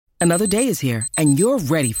Another day is here, and you're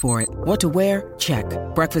ready for it. What to wear? Check.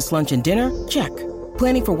 Breakfast, lunch, and dinner? Check.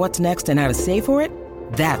 Planning for what's next and how to save for it?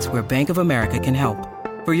 That's where Bank of America can help.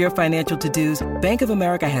 For your financial to-dos, Bank of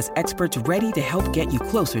America has experts ready to help get you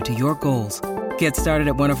closer to your goals. Get started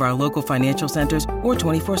at one of our local financial centers or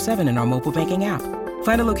 24/7 in our mobile banking app.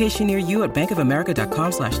 Find a location near you at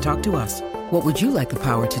bankofamerica.com/talktous. What would you like the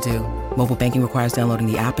power to do? Mobile banking requires downloading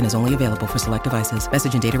the app and is only available for select devices.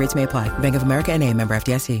 Message and data rates may apply. Bank of America N.A., member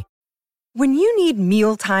FDIC. When you need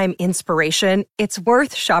mealtime inspiration, it's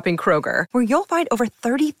worth shopping Kroger, where you'll find over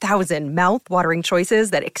 30,000 mouth-watering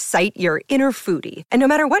choices that excite your inner foodie. And no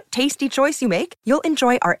matter what tasty choice you make, you'll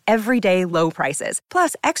enjoy our everyday low prices,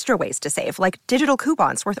 plus extra ways to save, like digital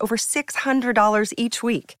coupons worth over $600 each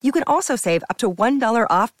week. You can also save up to $1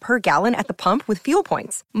 off per gallon at the pump with fuel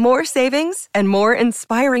points. More savings and more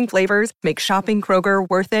inspiring flavors make shopping Kroger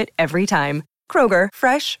worth it every time. Kroger,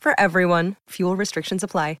 fresh for everyone. Fuel restrictions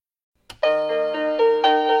apply.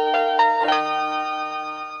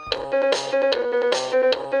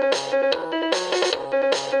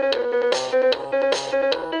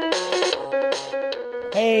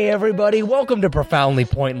 Hey everybody, welcome to Profoundly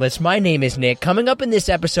Pointless. My name is Nick. Coming up in this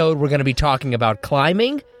episode, we're going to be talking about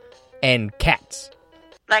climbing and cats.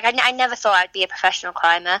 I never thought I'd be a professional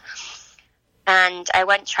climber, and I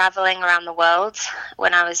went traveling around the world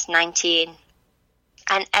when I was 19,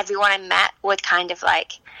 and everyone I met would kind of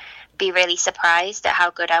be really surprised at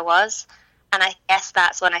how good I was, and I guess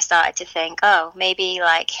that's when I started to think, oh, maybe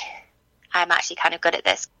I'm actually kind of good at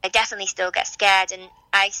this. I definitely still get scared, and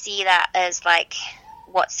I see that as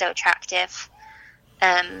what's so attractive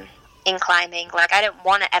in climbing. I don't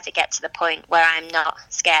want to ever get to the point where I'm not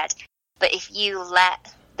scared, but if you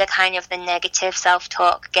let the negative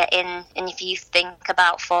self-talk get in, and if you think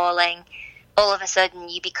about falling, all of a sudden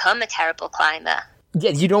you become a terrible climber.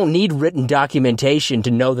 Yeah, you don't need written documentation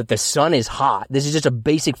to know that the sun is hot. This is just a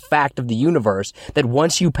basic fact of the universe, that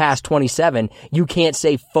once you pass 27, you can't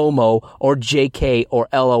say FOMO or JK or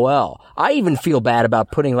LOL. I even feel bad about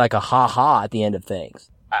putting a ha-ha at the end of things.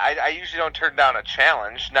 I usually don't turn down a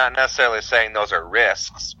challenge, not necessarily saying those are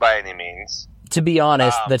risks by any means. To be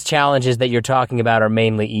honest, the challenges that you're talking about are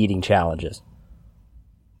mainly eating challenges.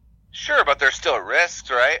 Sure, but they're still risks,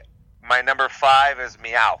 right? My number 5 is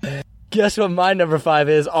Meowth. Guess what my number 5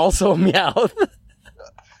 is? Also Meowth.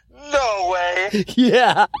 No way.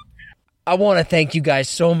 Yeah. I want to thank you guys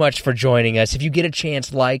so much for joining us. If you get a chance,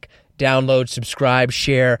 download, subscribe,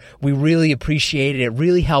 share. We really appreciate it. It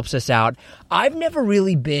really helps us out. I've never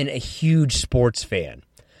really been a huge sports fan.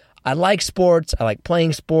 I like sports. I like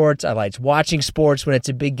playing sports. I like watching sports when it's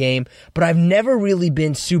a big game, but I've never really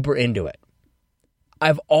been super into it.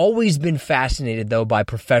 I've always been fascinated, though, by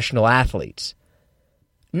professional athletes.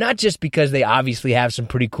 Not just because they obviously have some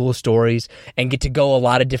pretty cool stories and get to go a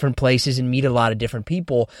lot of different places and meet a lot of different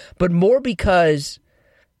people, but more because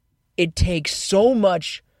it takes so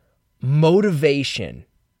much motivation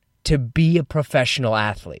to be a professional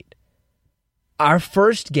athlete. Our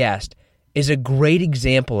first guest is a great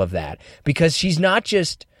example of that, because she's not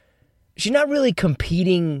really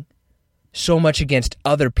competing so much against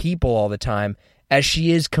other people all the time as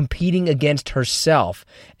she is competing against herself.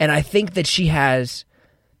 And I think that she has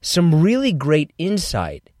some really great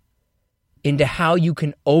insight into how you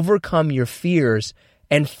can overcome your fears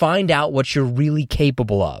and find out what you're really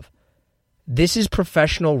capable of. This is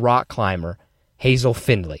professional rock climber Hazel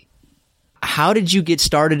Findlay. How did you get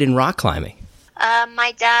started in rock climbing?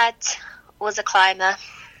 My dad was a climber,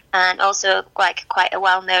 and also quite a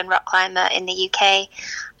well-known rock climber in the UK,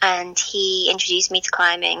 and he introduced me to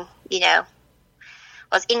climbing.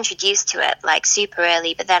 Was introduced to it super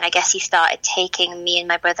early, but then I guess he started taking me and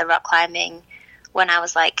my brother rock climbing when I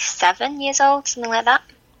was 7 years old, something like that.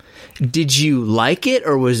 Did you like it,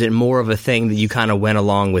 or was it more of a thing that you kind of went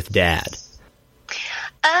along with Dad?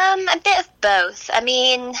 A bit of both. I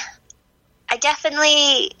mean, I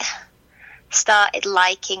definitely started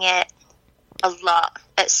liking it a lot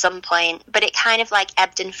at some point, but it kind of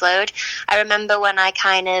ebbed and flowed. I remember when I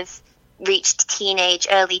kind of reached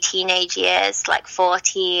early teenage years,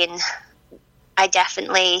 14, I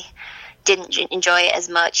definitely didn't enjoy it as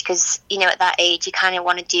much, because, at that age, you kind of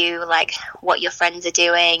want to do, what your friends are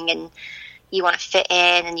doing, and you want to fit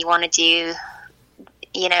in, and you want to do,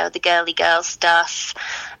 the girly girl stuff,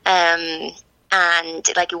 and,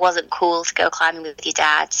 it wasn't cool to go climbing with your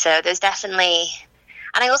dad, so there's definitely...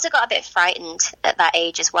 And I also got a bit frightened at that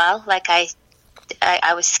age as well,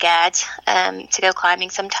 I was scared to go climbing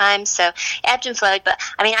sometimes, so it ebbed and flowed. But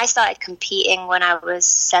I mean, I started competing when I was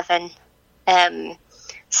 7,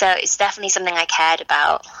 so it's definitely something I cared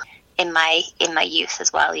about in my youth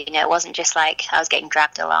as well. You know, it wasn't just like I was getting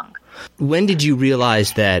dragged along. When did you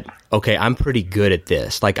realize that, okay, I'm pretty good at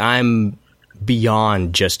this? Like, I'm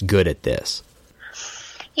beyond just good at this?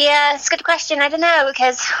 Yeah, it's a good question. I don't know,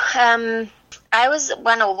 because I was,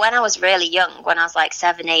 when I was really young, when I was like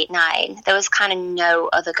 7, 8, 9, there was kind of no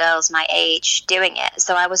other girls my age doing it.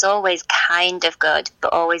 So I was always kind of good,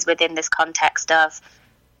 but always within this context of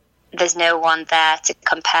there's no one there to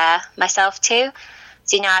compare myself to.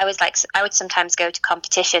 So, you know, I would sometimes go to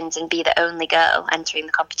competitions and be the only girl entering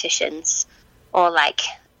the competitions, or like,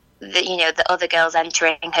 the other girls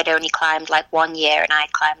entering had only climbed like 1 year and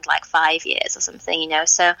I'd climbed like 5 years or something, you know.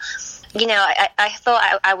 So, you know, I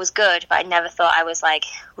thought I was good, but I never thought I was like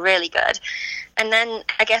really good. And then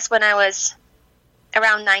I guess when I was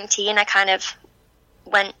around 19, I kind of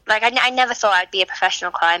went, like, I never thought I'd be a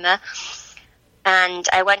professional climber. And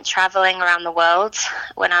I went traveling around the world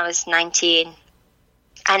when I was 19.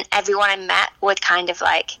 And everyone I met would kind of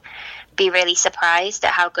like be really surprised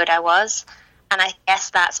at how good I was. And I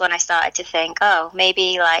guess that's when I started to think, oh,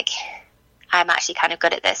 maybe like I'm actually kind of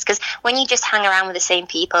good at this. Because when you just hang around with the same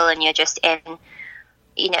people and you're just in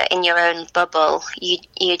your own bubble, you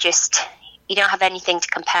don't have anything to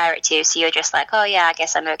compare it to. So you're just like, oh yeah, I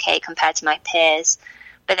guess I'm okay compared to my peers.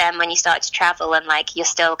 But then when you start to travel and like you're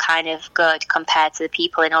still kind of good compared to the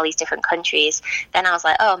people in all these different countries, then I was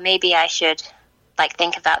like, oh, maybe I should like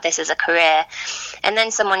think about this as a career. And then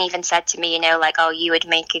someone even said to me, you know, like, oh, you would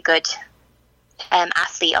make a good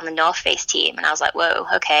athlete on the North Face team. And I was like, whoa,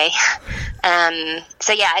 okay.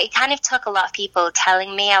 So yeah, it kind of took a lot of people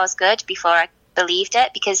telling me I was good before I believed it,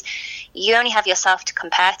 because you only have yourself to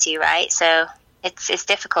compare to, right? So it's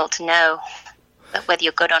difficult to know whether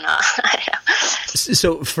you're good or not. I don't know.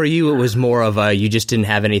 So for you, it was more of you just didn't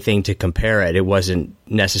have anything to compare it. It wasn't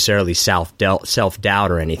necessarily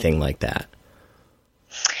self-doubt or anything like that.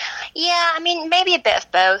 Yeah, I mean, maybe a bit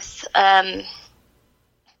of both.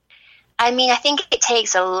 I mean, I think it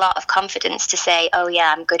takes a lot of confidence to say, oh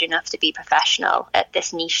yeah, I'm good enough to be professional at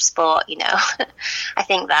this niche sport, you know. I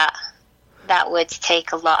think that would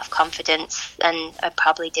take a lot of confidence, and I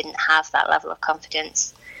probably didn't have that level of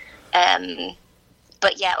confidence.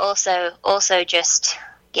 But yeah, also just,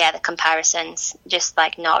 yeah, the comparisons, just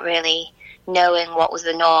like not really knowing what was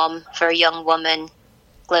the norm for a young woman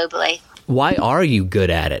globally. Why are you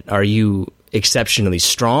good at it? Are you exceptionally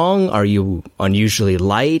strong? Are you unusually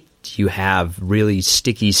light? Do you have really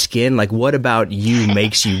sticky skin? Like, what about you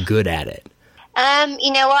makes you good at it?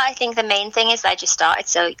 You know what? I think the main thing is that I just started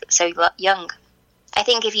so young. I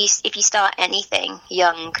think if you start anything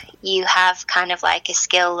young, you have kind of like a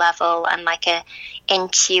skill level and like a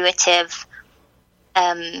intuitive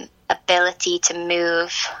ability to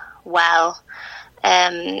move well.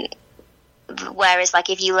 Whereas like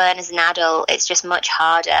if you learn as an adult, it's just much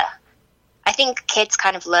harder. I think kids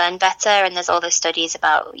kind of learn better, and there's all those studies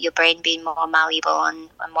about your brain being more malleable and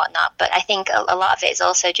whatnot. But I think a lot of it is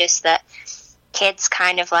also just that kids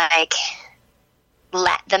kind of like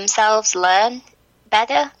let themselves learn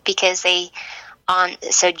better because they aren't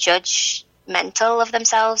so judgmental of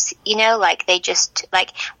themselves, you know, like they just, like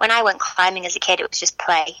when I went climbing as a kid, it was just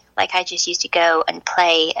play. Like I just used to go and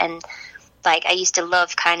play, and like I used to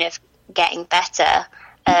love kind of getting better,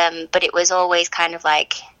 but it was always kind of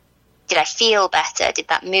like, did I feel better? Did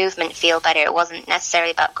that movement feel better? It wasn't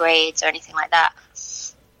necessarily about grades or anything like that.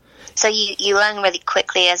 So you learn really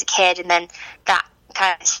quickly as a kid, and then that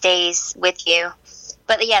kind of stays with you.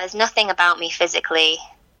 But yeah, there's nothing about me physically.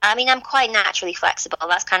 I mean, I'm quite naturally flexible.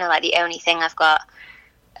 That's kind of like the only thing I've got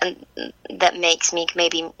that makes me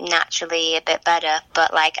maybe naturally a bit better.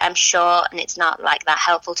 But like, I'm short, and it's not like that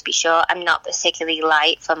helpful to be short. I'm not particularly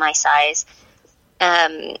light for my size.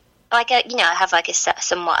 Like, you know, I have like a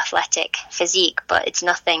somewhat athletic physique, but it's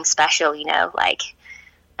nothing special, you know. Like,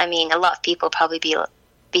 I mean, a lot of people probably be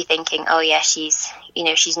thinking, oh yeah, she's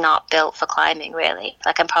not built for climbing, really.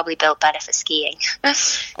 Like, I'm probably built better for skiing.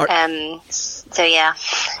 So yeah.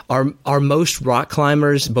 Are most rock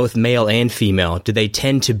climbers, both male and female, do they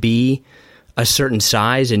tend to be a certain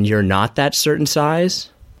size and you're not that certain size?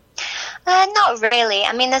 Not really.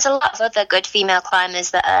 I mean, there's a lot of other good female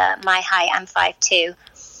climbers that are my height. I'm 5'2".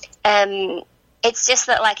 It's just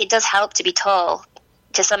that, like, it does help to be tall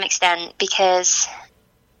to some extent, because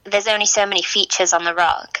there's only so many features on the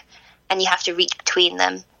rock and you have to reach between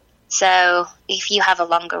them. So if you have a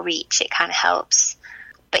longer reach, it kind of helps.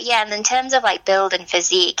 But yeah, and in terms of like build and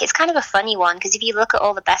physique, it's kind of a funny one, because if you look at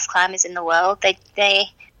all the best climbers in the world, they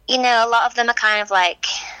you know, a lot of them are kind of like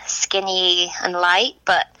skinny and light,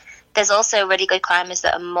 but there's also really good climbers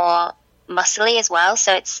that are more muscly as well.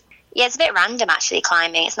 So Yeah, it's a bit random actually,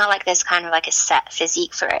 climbing. It's not like there's kind of like a set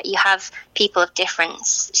physique for it. You have people of different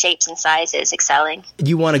shapes and sizes excelling.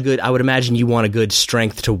 I would imagine you want a good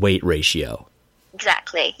strength to weight ratio.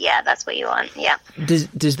 Exactly. Yeah, that's what you want. Yeah.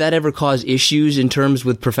 Does that ever cause issues in terms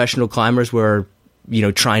with professional climbers where,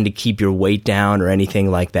 trying to keep your weight down or anything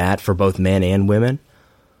like that for both men and women?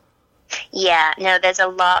 Yeah, no, there's a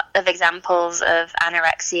lot of examples of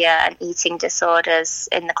anorexia and eating disorders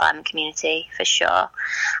in the climbing community, for sure.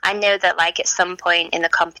 I know that, like, at some point in the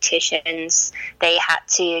competitions, they had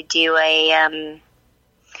to do a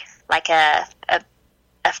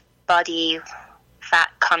body fat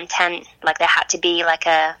content, like there had to be like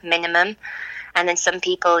a minimum, and then some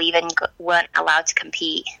people even weren't allowed to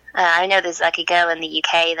compete. I know there's like a girl in the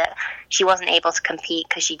UK that she wasn't able to compete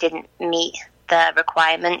because she didn't meet the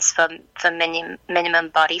requirements for minimum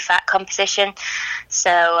body fat composition.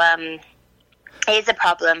 So it is a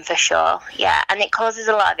problem for sure, yeah. And it causes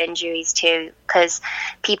a lot of injuries too, because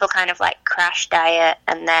people kind of like crash diet,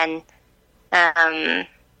 and then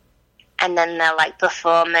their like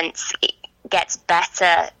performance gets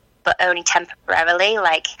better, but only temporarily.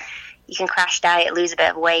 Like, you can crash diet, lose a bit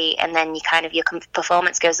of weight, and then your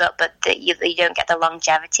performance goes up, but you don't get the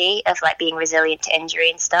longevity of like being resilient to injury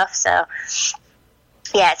and stuff. So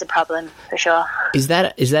yeah, it's a problem for sure. Is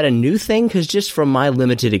that a new thing? Because just from my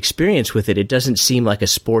limited experience with it, it doesn't seem like a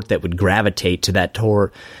sport that would gravitate to that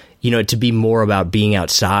toward, to be more about being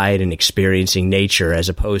outside and experiencing nature as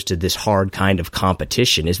opposed to this hard kind of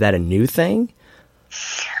competition. Is that a new thing?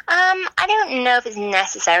 I don't know if it's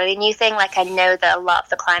necessarily a new thing. Like, I know that a lot of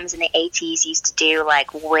the climbers in the 80s used to do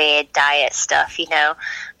like weird diet stuff,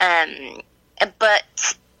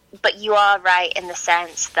 but you are right in the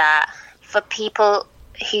sense that for people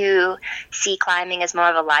who see climbing as more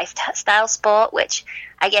of a lifestyle sport, which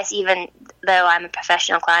I guess even though I'm a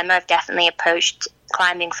professional climber, I've definitely approached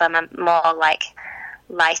climbing from a more like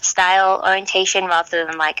lifestyle orientation rather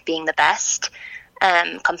than like being the best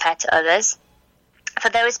compared to others. For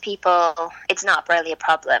those people, it's not really a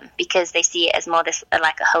problem because they see it as more this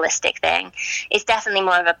like a holistic thing. It's definitely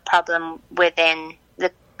more of a problem within the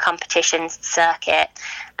competition circuit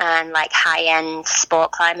and like high-end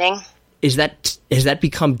sport climbing. Has that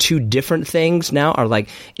become two different things now? Or like,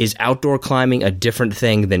 is outdoor climbing a different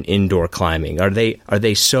thing than indoor climbing? Are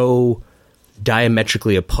they so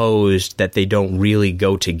diametrically opposed that they don't really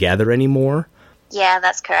go together anymore? Yeah,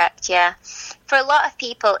 that's correct, yeah. For a lot of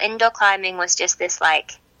people, indoor climbing was just this,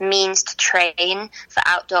 like, means to train for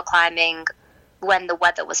outdoor climbing when the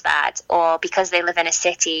weather was bad, or because they live in a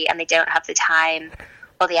city and they don't have the time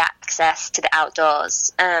or the access to the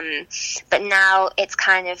outdoors. But now it's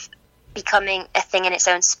kind of becoming a thing in its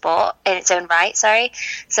own right.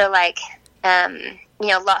 So, like, a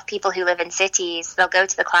lot of people who live in cities, they'll go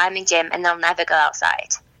to the climbing gym and they'll never go outside.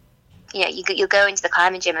 You go into the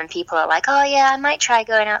climbing gym and people are like, oh yeah, I might try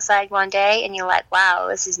going outside one day, and you're like, wow,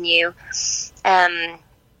 this is new. And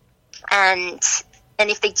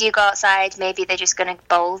if they do go outside, maybe they're just going to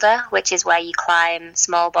boulder, which is where you climb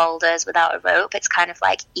small boulders without a rope. It's kind of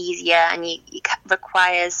like easier, and it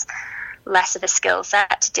requires less of a skill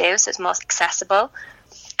set to do, so it's more accessible.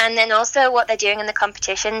 And then also what they're doing in the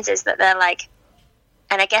competitions is that they're like,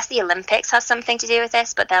 and I guess the Olympics has something to do with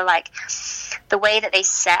this, but they're like, the way that they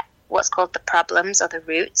set what's called the problems or the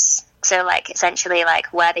routes, so like essentially like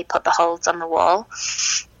where they put the holds on the wall,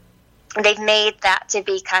 they've made that to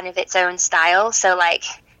be kind of its own style. So like,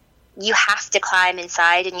 you have to climb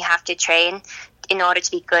inside and you have to train in order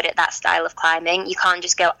to be good at that style of climbing. You can't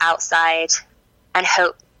just go outside and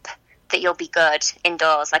hope that you'll be good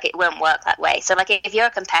indoors. Like, it won't work that way. So like, if you're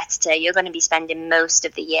a competitor, you're going to be spending most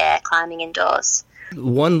of the year climbing indoors.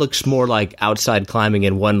 One looks more like outside climbing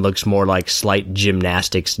and one looks more like slight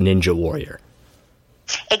gymnastics Ninja Warrior.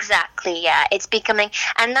 Exactly, yeah. It's becoming,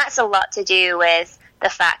 and that's a lot to do with the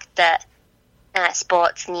fact that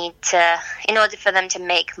sports need to, in order for them to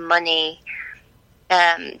make money,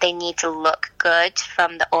 they need to look good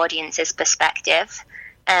from the audience's perspective.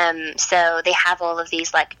 So they have all of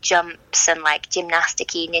these like jumps and like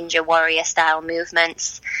gymnastic-y Ninja Warrior style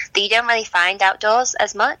movements that you don't really find outdoors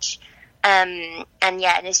as much. And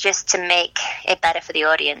it's just to make it better for the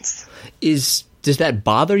audience. Does that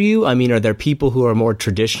bother you? I mean, are there people who are more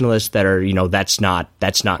traditionalists that are, that's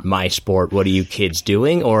not my sport, what are you kids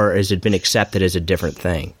doing? Or has it been accepted as a different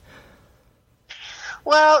thing?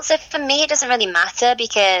 Well, so for me, it doesn't really matter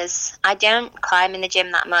because I don't climb in the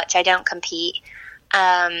gym that much. I don't compete.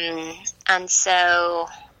 And so,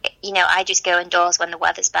 I just go indoors when the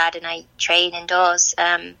weather's bad and I train indoors.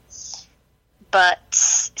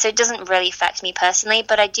 So it doesn't really affect me personally,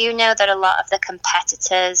 but I do know that a lot of the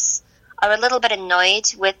competitors are a little bit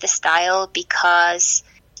annoyed with the style because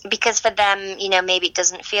for them, you know, maybe it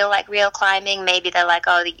doesn't feel like real climbing. Maybe they're like,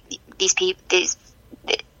 oh, these people,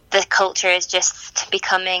 the culture is just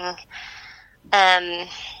becoming,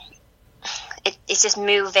 it's just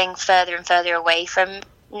moving further and further away from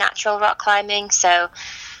natural rock climbing. So,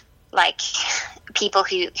 like, people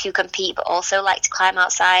who compete but also like to climb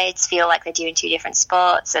outside feel like they're doing two different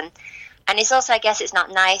sports, and it's also, I guess, it's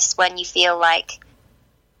not nice when you feel like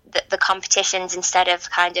the competitions, instead of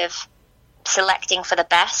kind of selecting for the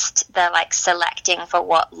best, they're like selecting for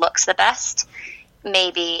what looks the best,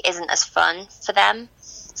 maybe isn't as fun for them.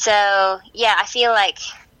 So yeah, I feel like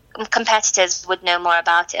competitors would know more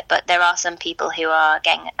about it, but there are some people who are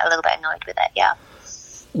getting a little bit annoyed with it. Yeah.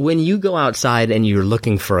 When you go outside and you're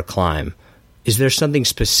looking for a climb, is there something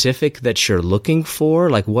specific that you're looking for?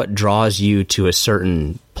 Like, what draws you to a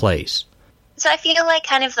certain place? So I feel like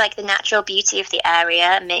kind of like the natural beauty of the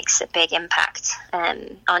area makes a big impact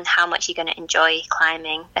on how much you're going to enjoy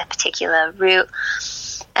climbing a particular route.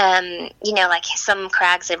 You know, like some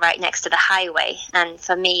crags are right next to the highway, and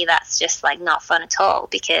for me that's just like not fun at all,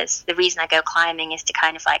 because the reason I go climbing is to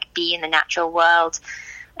kind of like be in the natural world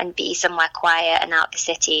and be somewhere quiet and out the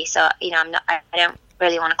city. So, you know, I don't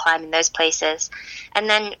really want to climb in those places. And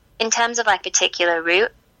then in terms of like particular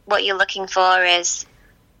route, what you're looking for is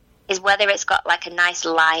whether it's got like a nice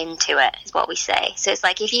line to it, is what we say. So it's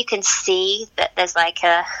like if you can see that there's like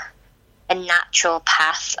a natural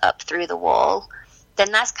path up through the wall,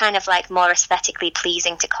 then that's kind of like more aesthetically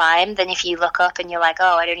pleasing to climb than if you look up and you're like,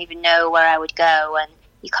 oh, I don't even know where I would go, and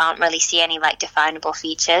you can't really see any like definable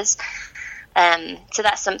features. So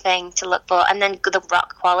that's something to look for. And then the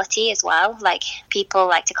rock quality as well. Like, people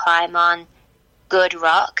like to climb on good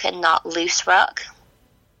rock and not loose rock.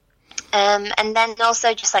 And then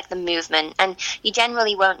also just like the movement, and you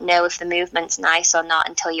generally won't know if the movement's nice or not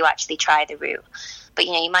until you actually try the route. But,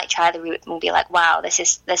 you know, you might try the route and be like, wow,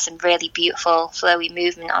 there's some really beautiful flowy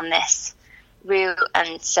movement on this route,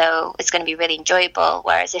 and so it's going to be really enjoyable.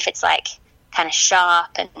 Whereas if it's like kind of sharp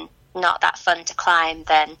and not that fun to climb,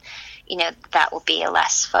 then, you know, that will be a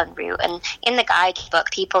less fun route. And in the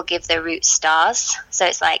guidebook, people give their route stars, so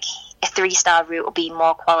it's like a 3-star route will be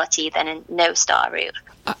more quality than a no-star route.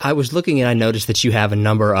 I was looking and I noticed that you have a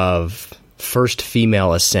number of first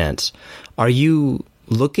female ascents. Are you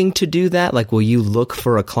looking to do that? Like, will you look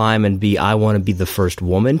for a climb and I want to be the first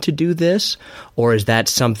woman to do this? Or is that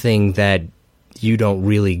something that you don't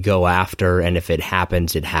really go after, and if it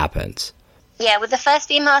happens, it happens? Yeah, with the first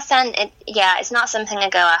female ascent, it's not something I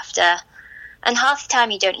go after. And half the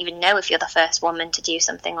time you don't even know if you're the first woman to do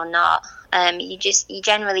something or not. You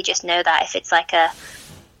generally just know that if it's like a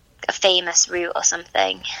famous route or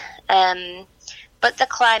something. But the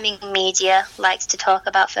climbing media likes to talk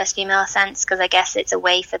about first female ascents, because I guess it's a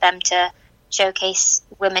way for them to showcase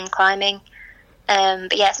women climbing.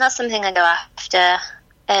 But yeah, it's not something I go after.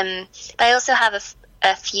 But I also have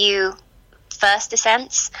a few first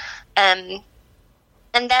ascents, and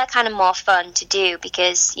they're kind of more fun to do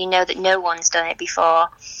because you know that no one's done it before,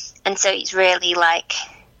 and so it's really like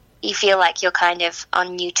you feel like you're kind of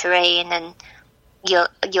on new terrain, and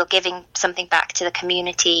you're giving something back to the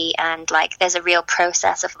community, and like there's a real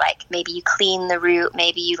process of like maybe you clean the route,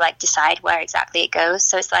 maybe you like decide where exactly it goes,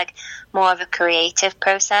 so it's like more of a creative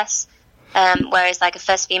process. Whereas like a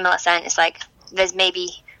first female ascent is like there's maybe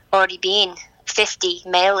already been 50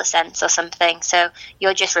 male ascents or something, so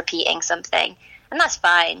you're just repeating something, and that's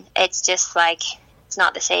fine. It's just like it's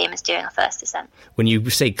not the same as doing a first ascent. When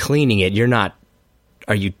you say cleaning it, you're not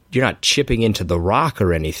chipping into the rock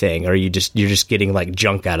or anything, or you're just getting like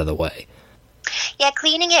junk out of the way? Yeah,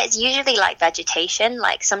 cleaning it is usually like vegetation.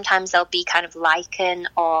 Like sometimes there'll be kind of lichen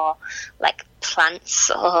or like plants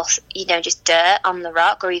or, you know, just dirt on the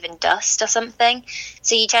rock or even dust or something.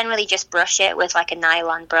 So you generally just brush it with like a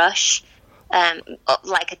nylon brush,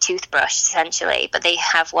 like a toothbrush essentially, but they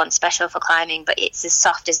have one special for climbing, but it's as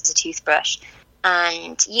soft as a toothbrush.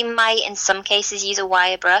 And you might in some cases use a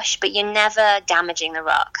wire brush, but you're never damaging the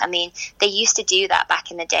rock. I mean, they used to do that back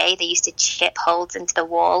in the day. They used to chip holes into the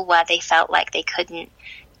wall where they felt like they couldn't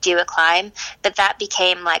do a climb, but that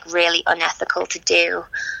became like really unethical to do.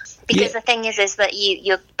 Because the thing is that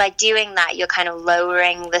you're by doing that, you're kind of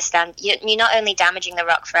lowering the standard. You're not only damaging the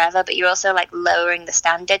rock forever, but you're also like lowering the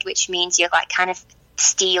standard, which means you're like kind of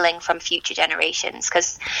stealing from future generations.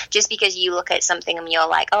 Because just because you look at something and you're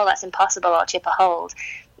like, oh, that's impossible, I'll chip a hole,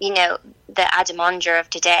 you know, the Adam Ondra of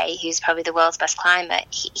today, who's probably the world's best climber,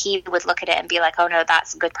 he would look at it and be like, oh no,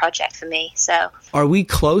 that's a good project for me. So are we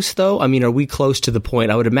close though? I mean, are we close to the point?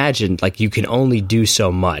 I would imagine like you can only do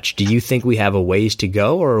so much. Do you think we have a ways to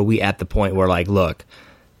go, or are we at the point where like, look,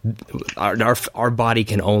 our body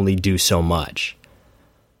can only do so much.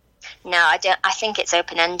 No, I don't. I think it's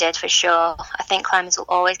open-ended for sure. I think climbers will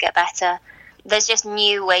always get better. There's just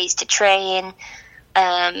new ways to train,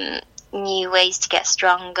 new ways to get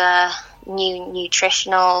stronger, new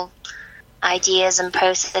nutritional ideas and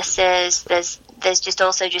processes. There's just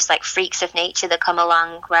also just like freaks of nature that come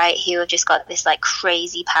along, right, who have just got this like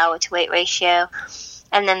crazy power to weight ratio.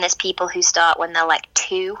 And then there's people who start when they're like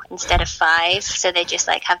 2 instead of 5, so they just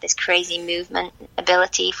like have this crazy movement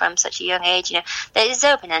ability from such a young age. You know, it's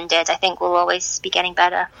open-ended. I think we'll always be getting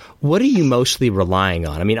better. What are you mostly relying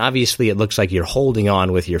on? I mean, obviously it looks like you're holding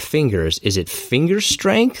on with your fingers. Is it finger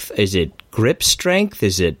strength? Is it grip strength?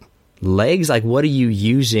 Is it legs? Like, what are you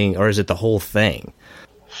using, or is it the whole thing?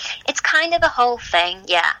 It's kind of the whole thing,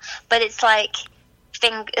 yeah. But it's like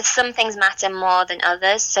some things matter more than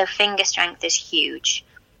others, so finger strength is huge.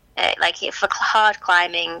 Like for hard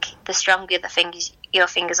climbing, the stronger your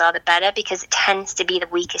fingers are, the better, because it tends to be the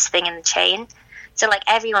weakest thing in the chain. So like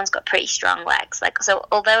everyone's got pretty strong legs. Like, so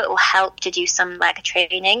although it will help to do some leg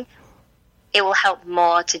training, it will help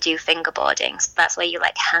more to do fingerboarding. So that's where you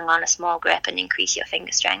like hang on a small grip and increase your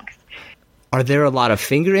finger strength. Are there a lot of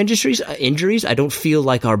finger injuries? I don't feel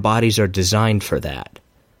like our bodies are designed for that.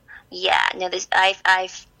 Yeah, no.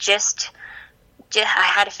 I've just I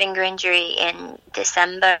had a finger injury in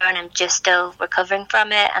December, and I'm just still recovering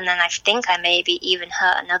from it. And then I think I maybe even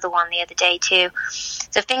hurt another one the other day too.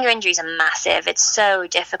 So finger injuries are massive. It's so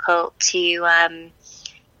difficult to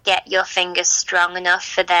get your fingers strong enough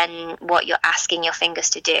for then what you're asking your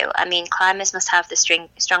fingers to do. I mean, climbers must have the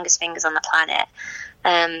strongest fingers on the planet,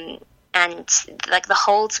 and like the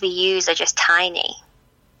holds we use are just tiny.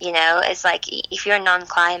 You know, it's like if you're a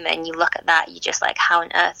non-climber and you look at that, you're just like, how on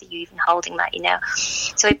earth are you even holding that, you know?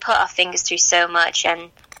 So we put our fingers through so much, and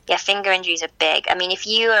yeah, finger injuries are big. I mean, if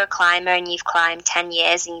you are a climber and you've climbed 10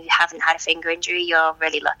 years and you haven't had a finger injury, you're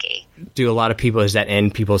really lucky. Do a lot of people, does that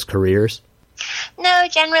end people's careers? No,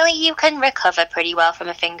 generally you can recover pretty well from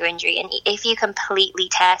a finger injury, and if you completely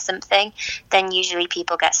tear something, then usually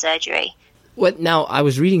people get surgery. What now? I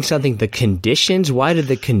was reading something. The conditions. Why did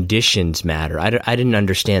the conditions matter? I didn't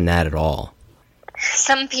understand that at all.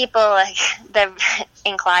 Some people, like, they're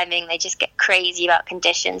in climbing, they just get crazy about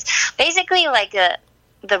conditions. Basically, like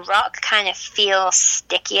the rock kind of feels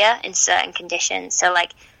stickier in certain conditions. So,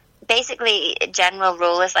 like, basically, a general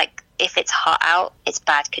rule is like if it's hot out, it's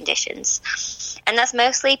bad conditions, and that's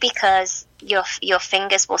mostly because your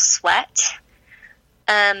fingers will sweat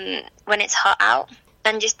when it's hot out.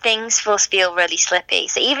 And just things will feel really slippy.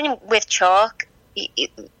 So even with chalk,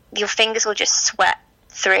 your fingers will just sweat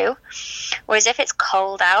through. Whereas if it's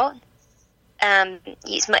cold out,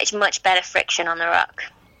 it's much better friction on the rock.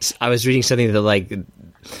 I was reading something that like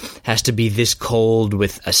has to be this cold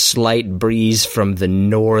with a slight breeze from the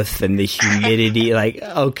north and the humidity. Like,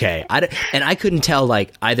 okay. And I couldn't tell,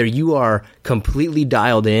 like, either you are completely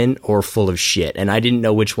dialed in or full of shit. And I didn't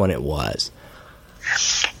know which one it was.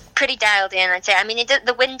 Pretty dialed in, I'd say. I mean,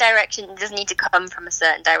 the wind direction doesn't need to come from a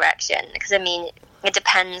certain direction, because I mean, it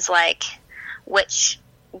depends like which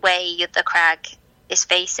way the crag is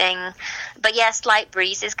facing. But yeah, slight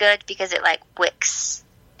breeze is good because it like wicks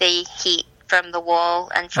the heat from the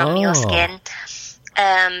wall and from your skin,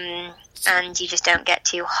 and you just don't get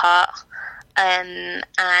too hot.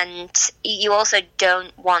 And you also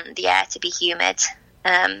don't want the air to be humid.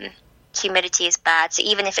 Humidity is bad, so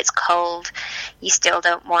even if it's cold, you still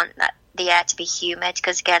don't want the air to be humid,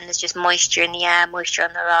 because again, there's just moisture in the air, moisture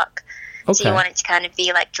on the rock. Okay. So you want it to kind of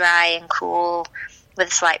be like dry and cool with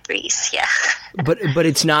a slight breeze. Yeah. But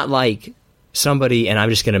it's not like somebody, and I'm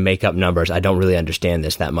just going to make up numbers, I don't really understand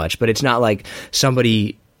this that much, but it's not like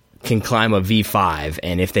somebody can climb a V5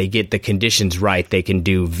 and if they get the conditions right, they can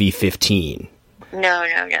do V15. No.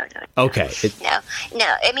 Okay.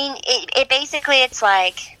 No. I mean, it basically, it's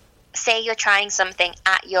like, say you're trying something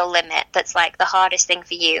at your limit that's like the hardest thing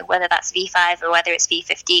for you, whether that's V5 or whether it's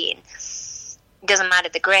V15. It doesn't matter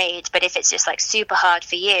the grade, but if it's just like super hard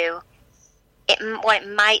for you, what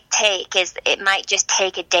it might take is it might just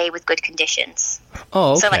take a day with good conditions.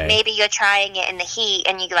 Oh, okay. So like maybe you're trying it in the heat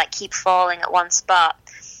and you like keep falling at one spot,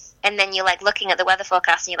 and then you're like looking at the weather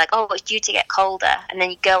forecast and you're like, oh, it's due to get colder, and then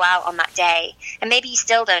you go out on that day and maybe you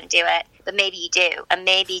still don't do it, but maybe you do, and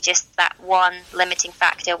maybe just that one limiting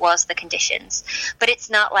factor was the conditions. But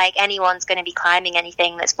it's not like anyone's going to be climbing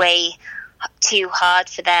anything that's way too hard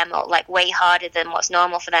for them or like way harder than what's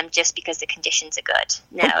normal for them just because the conditions are good.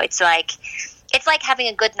 No, it's like it's like having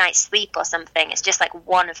a good night's sleep or something. It's just like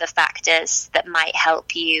one of the factors that might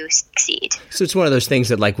help you succeed. So it's one of those things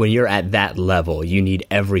that, like, when you're at that level, you need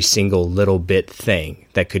every single little bit thing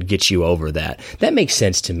that could get you over that. That makes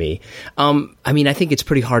sense to me. I mean, I think it's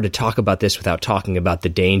pretty hard to talk about this without talking about the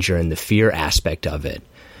danger and the fear aspect of it.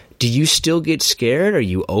 Do you still get scared? Are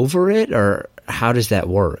you over it? Or how does that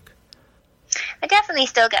work? I definitely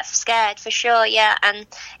still get scared, for sure, yeah. And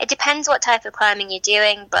it depends what type of climbing you're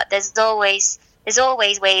doing, but there's always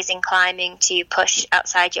ways in climbing to push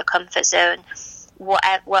outside your comfort zone,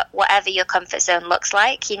 whatever your comfort zone looks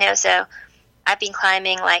like, you know. So I've been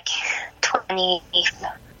climbing like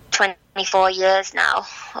 24 years now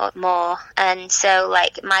or more, and so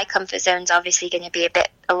like my comfort zone's obviously going to be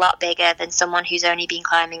a lot bigger than someone who's only been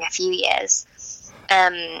climbing a few years.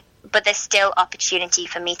 But there's still opportunity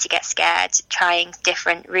for me to get scared, trying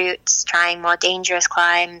different routes, trying more dangerous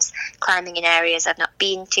climbs, climbing in areas I've not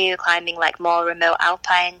been to, climbing like more remote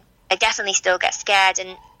alpine. I definitely still get scared,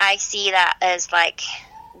 and I see that as like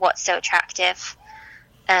what's so attractive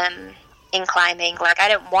in climbing. Like, I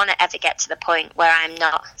don't want to ever get to the point where I'm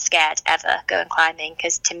not scared ever going climbing,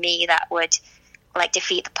 because to me that would like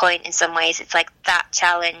defeat the point in some ways. It's like that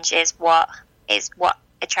challenge is what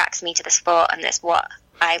attracts me to the sport, and that's what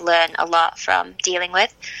I learn a lot from dealing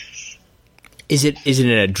with. Is it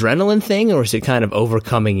an adrenaline thing, or is it kind of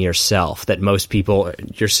overcoming yourself that most people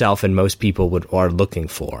are looking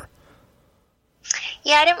for?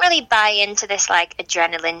 Yeah, I don't really buy into this like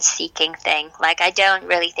adrenaline seeking thing. Like, I don't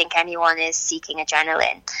really think anyone is seeking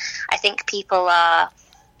adrenaline. I think people are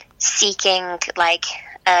seeking like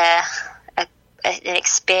an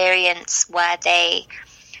experience where they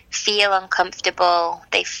feel uncomfortable,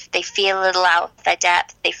 they feel a little out of their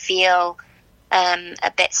depth, they feel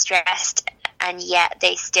a bit stressed, and yet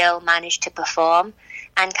they still manage to perform.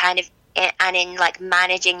 And in like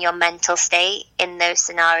managing your mental state in those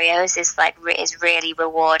scenarios is really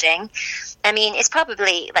rewarding. I mean, it's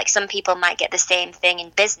probably like some people might get the same thing in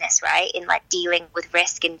business, right? In like dealing with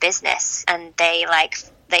risk in business, and they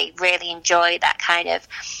really enjoy that kind of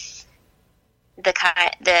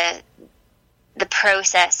the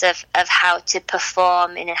process of how to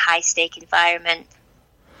perform in a high stake environment,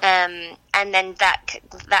 and then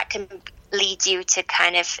that can lead you to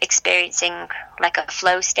kind of experiencing like a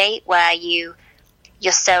flow state where you're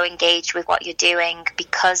so engaged with what you're doing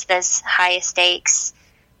because there's higher stakes,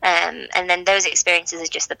 and then those experiences are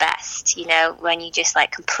just the best, you know, when you just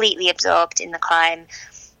like completely absorbed in the climb,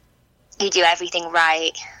 you do everything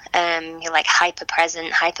right. You're like hyper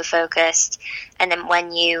present, hyper focused, and then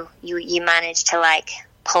when you manage to like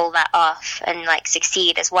pull that off and like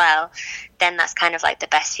succeed as well, then that's kind of like the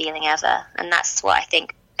best feeling ever, and that's what I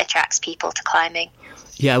think attracts people to climbing.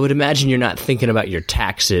 Yeah, I would imagine you're not thinking about your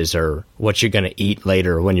taxes or what you're going to eat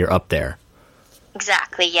later when you're up there.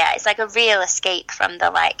 Exactly, yeah. It's like a real escape from the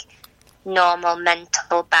like normal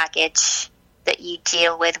mental baggage that you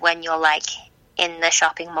deal with when you're like in the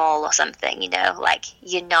shopping mall or something, you know, like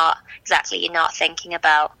you're not thinking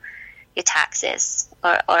about your taxes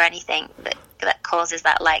or anything that causes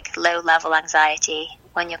that like low level anxiety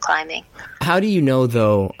when you're climbing. How do you know,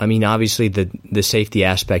 though? I mean, obviously the safety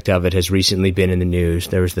aspect of it has recently been in the news.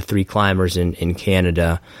 There was the 3 climbers in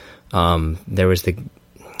Canada. There was the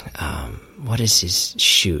what is his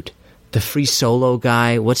shoot? The free solo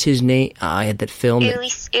guy. What's his name? I had that film.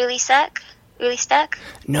 Ulistek?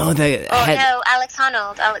 No, no, Alex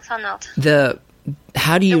Honnold.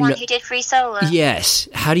 How do you the one know, who did free solo? Yes.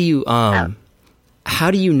 How do you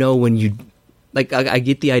know when you like? I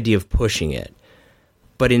get the idea of pushing it,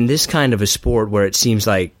 but in this kind of a sport where it seems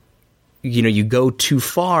like, you know, you go too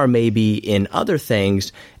far maybe in other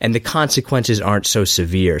things and the consequences aren't so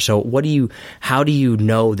severe. So how do you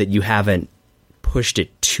know that you haven't pushed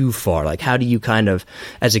it too far? Like, how do you kind of,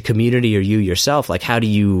 as a community or you yourself, like how do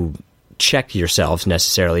you check yourselves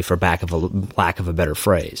necessarily, for lack of a better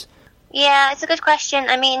phrase? Yeah, it's a good question.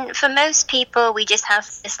 I mean, for most people, we just have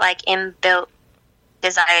this like inbuilt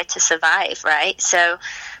desire to survive, right? So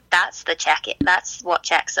that's what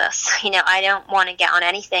checks us. You know, I don't want to get on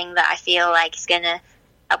anything that I feel like is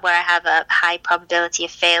where I have a high probability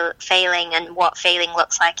of failing, and what failing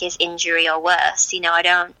looks like is injury or worse. You know,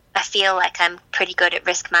 I feel like I'm pretty good at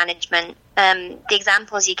risk management. The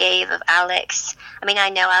examples you gave of Alex, I mean, I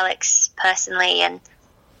know Alex personally, and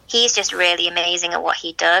he's just really amazing at what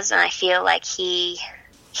he does, and I feel like he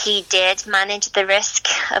did manage the risk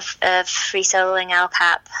of free soloing Al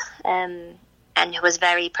Cap, and was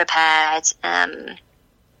very prepared, and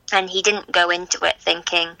he didn't go into it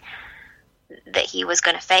thinking that he was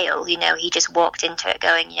going to fail. You know, he just walked into it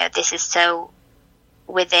going, you know, this is so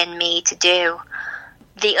within me to do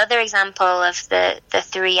the other example of the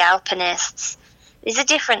three alpinists is a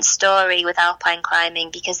different story with alpine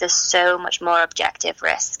climbing because there's so much more objective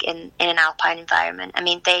risk in an alpine environment. I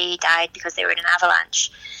mean, they died because they were in an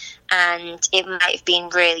avalanche, and it might have been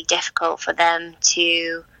really difficult for them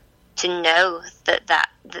to know that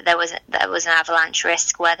there was an avalanche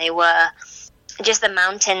risk where they were. Just the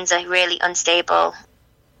mountains are really unstable,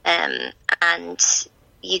 and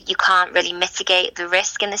you can't really mitigate the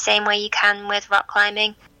risk in the same way you can with rock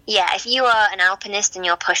climbing. Yeah, if you are an alpinist and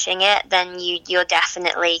you're pushing it, then you're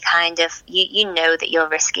definitely kind of, you know that you're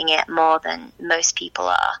risking it more than most people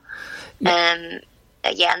are. And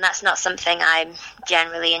that's not something I'm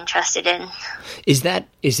generally interested in.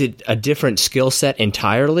 Is it a different skill set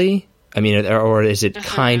entirely? I mean, or is it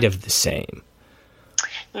kind of the same?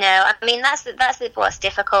 No, I mean, that's what's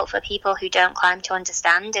difficult for people who don't climb to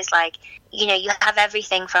understand is like, you know, you have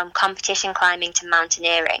everything from competition climbing to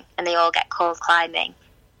mountaineering, and they all get called climbing.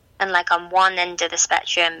 And like on one end of the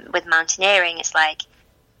spectrum with mountaineering, it's like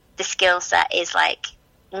the skill set is like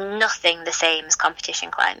nothing the same as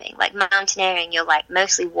competition climbing. Like mountaineering, you're like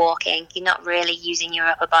mostly walking. You're not really using your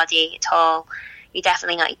upper body at all. You're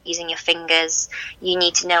definitely not using your fingers. You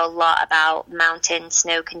need to know a lot about mountain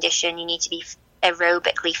snow condition. You need to be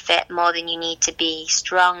aerobically fit more than you need to be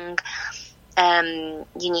strong.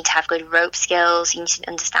 You need to have good rope skills. You need to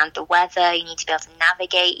understand the weather. You need to be able to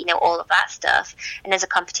navigate, you know, all of that stuff. And as a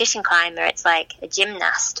competition climber, it's like a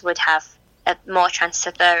gymnast would have a more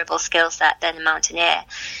transferable skill set than a mountaineer.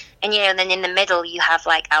 And, you know, then in the middle, you have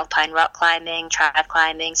like alpine rock climbing, trad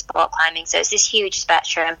climbing, sport climbing. So it's this huge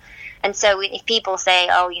spectrum. And so if people say,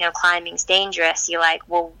 oh, you know, climbing's dangerous, you're like,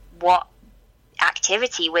 well, what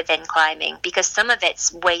activity within climbing? Because some of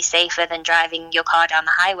it's way safer than driving your car down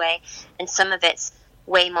the highway, and some of it's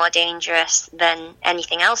way more dangerous than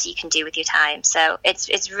anything else you can do with your time. So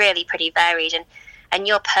it's really pretty varied, and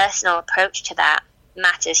your personal approach to that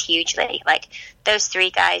matters hugely. Like those three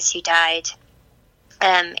guys who died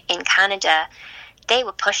in Canada, they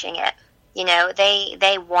were pushing it. You know,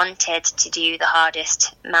 they wanted to do the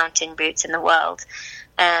hardest mountain routes in the world,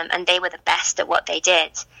 and they were the best at what they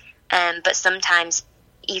did. But sometimes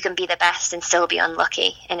you can be the best and still be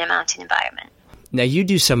unlucky in a mountain environment. Now, you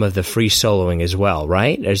do some of the free soloing as well,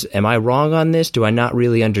 right? Am I wrong on this? Do I not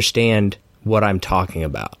really understand what I'm talking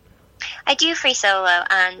about? I do free solo,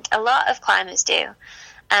 and a lot of climbers do.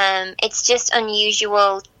 It's just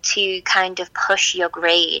unusual to kind of push your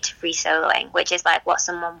grade free soloing, which is like what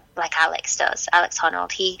someone like Alex does. Alex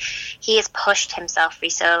Honnold, he has pushed himself free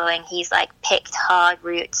soloing. He's like picked hard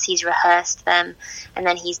routes, he's rehearsed them, and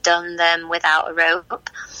then he's done them without a rope.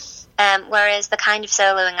 Whereas the kind of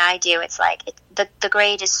soloing I do, it's like the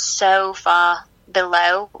grade is so far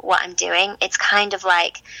below what I'm doing. It's kind of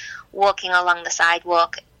like walking along the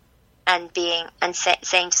sidewalk and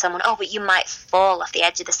saying to someone, oh, but you might fall off the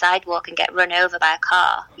edge of the sidewalk and get run over by a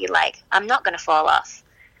car. You're like, I'm not going to fall off.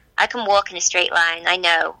 I can walk in a straight line. I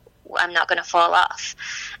know I'm not going to fall off.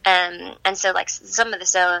 And so like some of the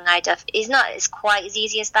soloing I do is not as quite as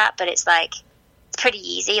easy as that, but it's like, it's pretty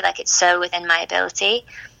easy. Like it's so within my ability.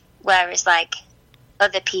 Whereas like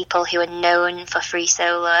other people who are known for free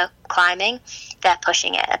solo climbing, they're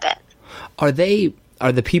pushing it a bit.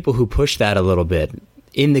 Are the people who push that a little bit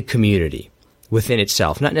in the community within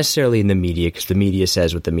itself, not necessarily in the media, because the media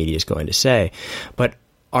says what the media is going to say, but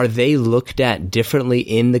are they looked at differently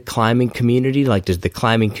in the climbing community? Like, does the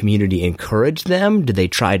climbing community encourage them? Do they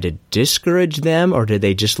try to discourage them? Or do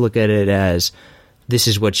they just look at it as, this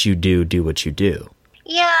is what you do what you do?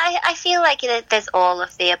 Yeah, I feel like there's all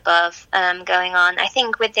of the above going on. I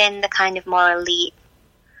think within the kind of more elite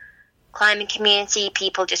climbing community,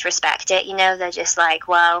 people just respect it. You know, they're just like,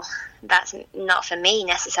 well, that's not for me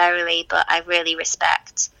necessarily, but I really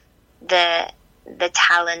respect the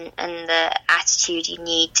talent and the attitude you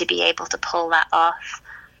need to be able to pull that off,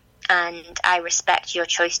 and I respect your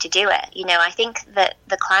choice to do it. You know, I think that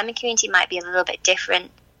the climbing community might be a little bit different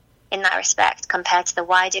in that respect compared to the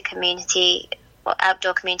wider community or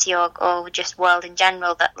outdoor community or just world in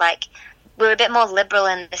general, that like we're a bit more liberal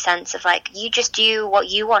in the sense of like, you just do what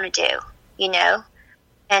you want to do, you know,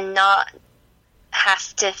 and not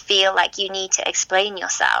have to feel like you need to explain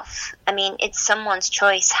yourself. I mean, it's someone's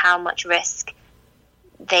choice how much risk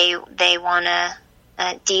they want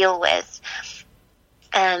to deal with,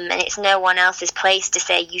 and it's no one else's place to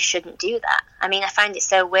say you shouldn't do that. I mean, I find it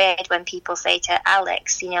so weird when people say to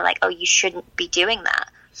Alex, you know, like, oh, you shouldn't be doing that.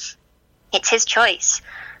 It's his choice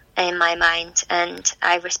in my mind, and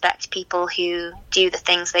I respect people who do the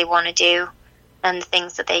things they want to do and the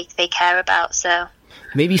things that they care about. So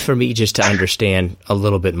maybe for me, just to understand a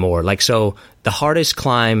little bit more, like, so the hardest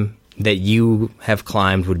climb that you have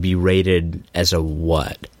climbed would be rated as a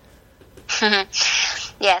what?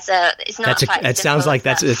 Yeah, so it's not. It sounds like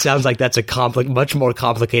that's a much more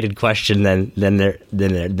complicated question than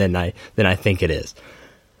I think it is.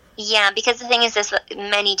 Yeah, because the thing is, there's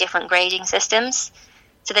many different grading systems.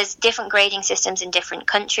 So there's different grading systems in different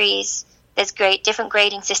countries. There's different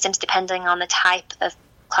grading systems depending on the type of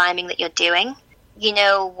climbing that you're doing. You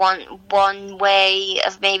know, one way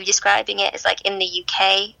of maybe describing it is like in the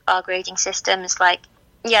UK, our grading system is like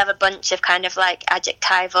you have a bunch of kind of like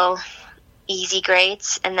adjectival easy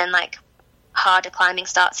grades, and then like harder climbing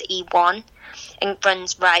starts at E1 and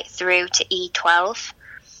runs right through to E12.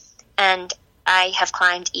 And I have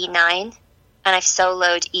climbed E9 and I've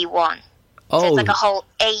soloed E1. So it's like a whole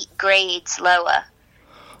 8 grades lower.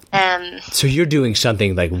 So you're doing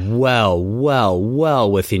something like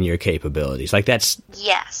well within your capabilities. Like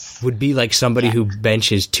yes, would be like somebody who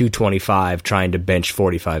benches 225 trying to bench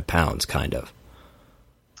 45 pounds, kind of.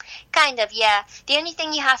 Kind of, yeah. The only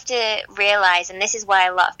thing you have to realize, and this is why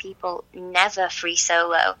a lot of people never free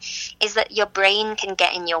solo, is that your brain can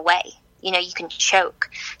get in your way. You know, you can choke.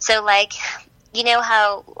 So, like, you know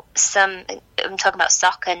how I'm talking about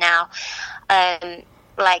soccer now,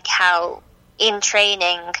 like how in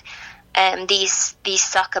training, these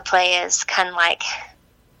soccer players can, like,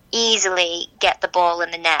 easily get the ball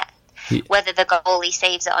in the net. Whether the goalie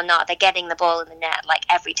saves it or not, they're getting the ball in the net, like,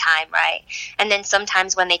 every time, right? And then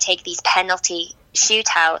sometimes when they take these penalty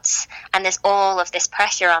shootouts and there's all of this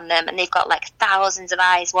pressure on them and they've got, like, thousands of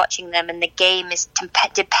eyes watching them and the game is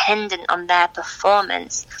dependent on their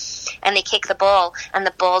performance, and they kick the ball and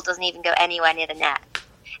the ball doesn't even go anywhere near the net.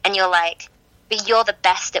 And you're like, but you're the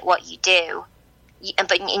best at what you do,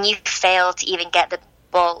 and you fail to even get the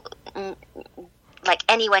ball like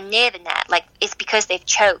anywhere near the net. Like, it's because they've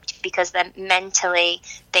choked, because they're mentally,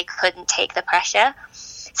 they couldn't take the pressure.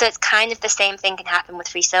 So it's kind of the same thing can happen with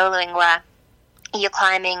free soloing, where you're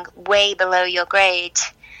climbing way below your grade,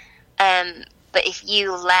 but if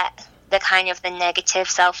you let the kind of the negative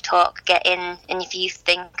self-talk get in, and if you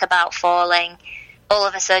think about falling, all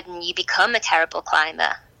of a sudden you become a terrible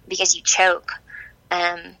climber because you choke.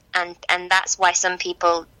 And that's why some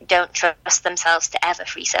people don't trust themselves to ever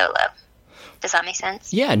free solo. Does that make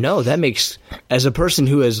sense? Yeah, no, that makes, as a person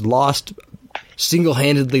who has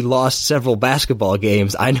single-handedly lost several basketball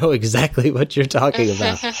games, I know exactly what you're talking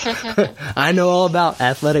about. I know all about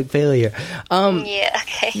athletic failure. Yeah,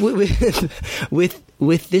 okay.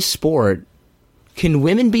 With this sport, can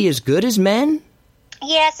women be as good as men?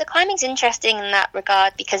 Yeah, so climbing's interesting in that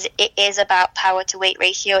regard because it is about power to weight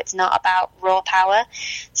ratio. It's not about raw power.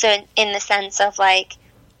 So in the sense of, like,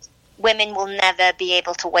 women will never be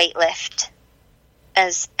able to weightlift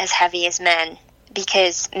as heavy as men,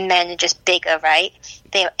 because men are just bigger, right?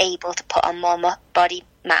 They're able to put on more body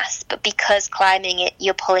mass, but because climbing it,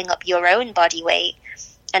 you're pulling up your own body weight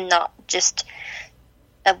and not just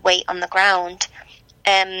a weight on the ground.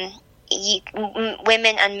 Women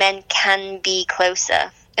and men can be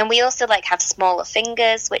closer, and we also like have smaller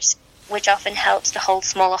fingers, which often helps to hold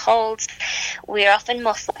smaller holds. We're often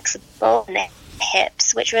more flexible in the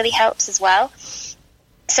hips, which really helps as well.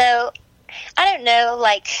 So I don't know,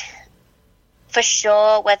 like, for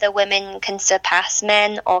sure whether women can surpass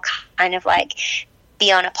men or kind of like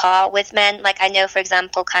be on a par with men. Like, I know, for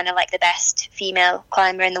example, kind of like the best female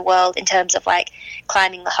climber in the world in terms of like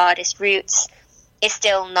climbing the hardest routes is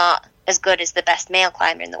still not as good as the best male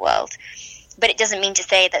climber in the world. But it doesn't mean to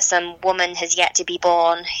say that some woman has yet to be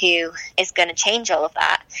born who is going to change all of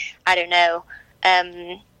that. I don't know.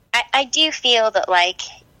 I do feel that, like,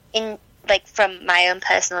 from my own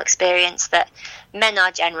personal experience, that men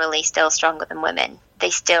are generally still stronger than women. They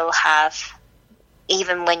still have,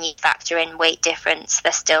 even when you factor in weight difference,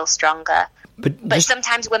 they're still stronger. But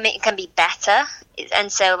sometimes women can be better,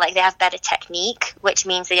 and so, like, they have better technique, which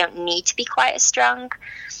means they don't need to be quite as strong.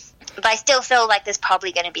 But I still feel like there's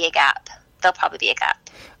probably going to be a gap. There'll probably be a gap.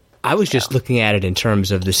 I was just looking at it in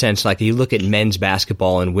terms of the sense, like, you look at men's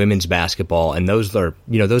basketball and women's basketball, and those are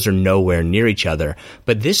nowhere near each other.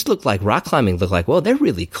 But this looked like, rock climbing looked like, well, they're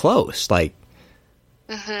really close. Like,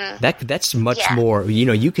 that's much more,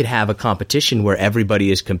 you could have a competition where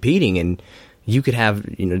everybody is competing, and you could have,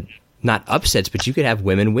 not upsets, but you could have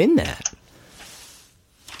women win that.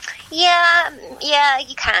 Yeah,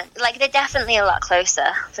 you can. Like, they're definitely a lot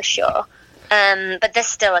closer, for sure. But there's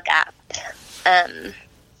still a gap.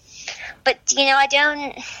 But,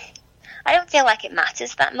 I don't feel like it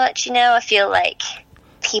matters that much, I feel like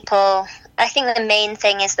I think the main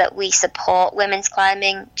thing is that we support women's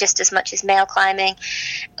climbing just as much as male climbing,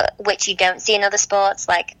 which you don't see in other sports.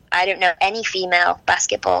 Like, I don't know any female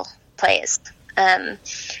basketball players.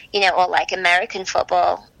 or like American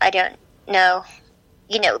football. I don't know,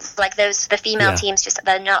 like the female teams, just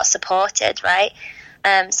they're not supported, right?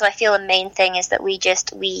 So I feel the main thing is that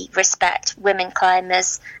we respect women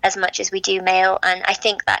climbers as much as we do male, and I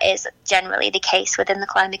think that is generally the case within the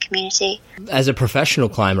climbing community. As a professional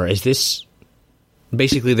climber, is this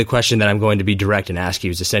basically the question that I'm going to be direct and ask you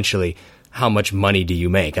is essentially, how much money do you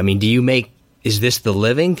make? I mean, is this the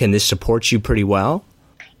living? Can this support you pretty well?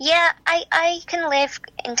 Yeah, I can live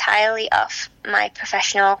entirely off my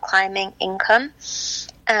professional climbing income.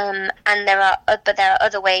 And there are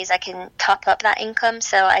other ways I can top up that income.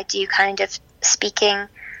 So I do kind of speaking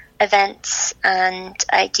events, and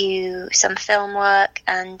I do some film work,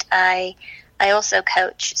 and I also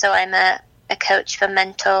coach. So I'm a coach for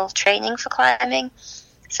mental training for climbing.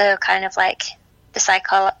 So kind of like the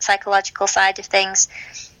psychological side of things.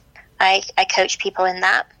 I coach people in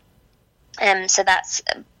that. So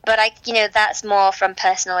that's more from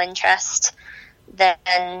personal interest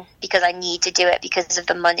than because I need to do it because of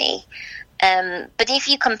the money. But if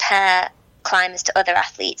you compare climbers to other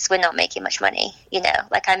athletes, we're not making much money,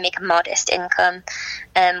 like I make a modest income,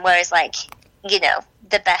 whereas like,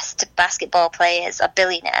 the best basketball players are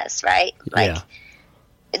billionaires, right? Like,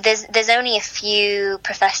 there's only a few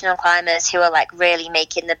professional climbers who are like really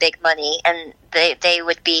making the big money, and they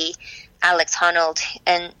would be Alex Honnold,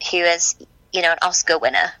 and who is an Oscar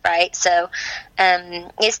winner, right? So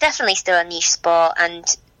it's definitely still a niche sport, and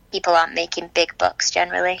people aren't making big bucks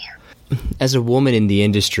generally. As a woman in the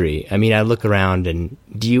industry, I mean, I look around, and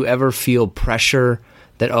do you ever feel pressure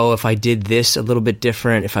that, if I did this a little bit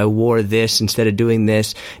different, if I wore this instead of doing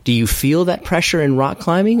this, do you feel that pressure in rock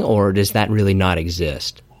climbing, or does that really not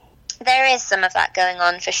exist? There is some of that going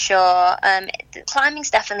on for sure.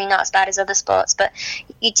 Climbing's definitely not as bad as other sports, but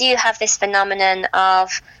you do have this phenomenon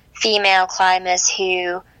of female climbers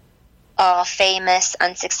who are famous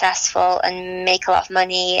and successful and make a lot of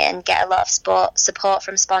money and get a lot of support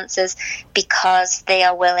from sponsors because they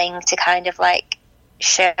are willing to kind of like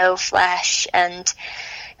show flesh and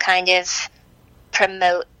kind of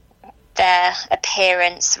promote their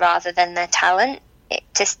appearance rather than their talent,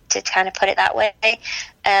 to kind of put it that way.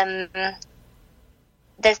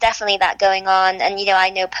 There's definitely that going on, and I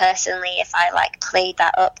know personally if I like played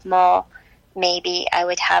that up more, maybe I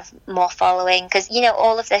would have more following, because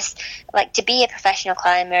all of this, like, to be a professional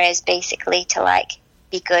climber is basically to like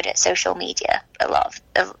be good at social media. A lot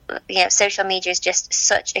of social media is just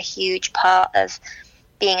such a huge part of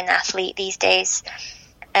being an athlete these days,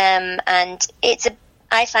 and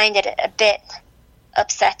I find it a bit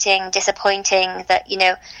upsetting, disappointing that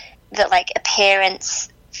that like appearance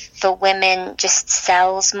for women just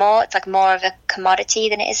sells more. It's like more of a commodity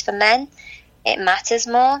than it is for men. It matters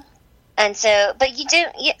more. And so, but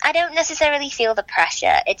I don't necessarily feel the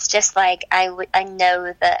pressure. It's just like I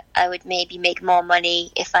know that I would maybe make more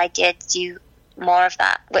money if I did do more of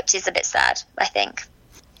that, which is a bit sad, I think.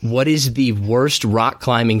 What is the worst rock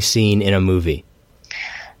climbing scene in a movie?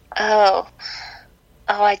 Oh,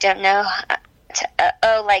 I don't know.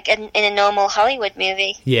 Like in a normal Hollywood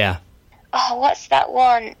movie. Yeah. Oh, what's that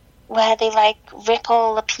one where they like rip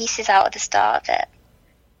all the pieces out at the start of it?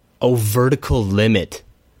 Oh, Vertical Limit.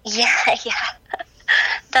 Yeah.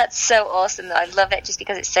 That's so awesome, though. I love it just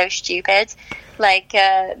because it's so stupid. Like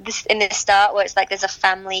this in the start where it's like there's a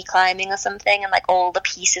family climbing or something, and like all the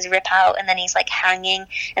pieces rip out, and then he's like hanging,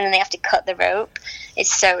 and then they have to cut the rope.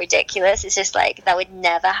 It's so ridiculous. It's just like that would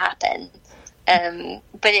never happen.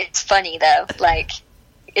 But it's funny though. Like,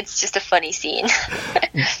 it's just a funny scene.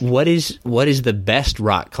 What is the best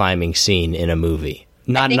rock climbing scene in a movie?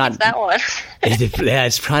 Not it's that one. Yeah,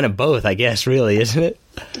 it's kind of both, I guess, really, isn't it?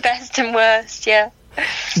 Best and worst, yeah.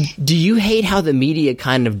 Do you hate how the media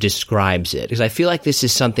kind of describes it? Because I feel like this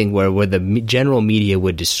is something where the general media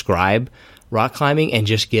would describe rock climbing and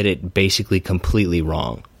just get it basically completely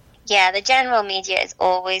wrong. Yeah, the general media is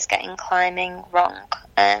always getting climbing wrong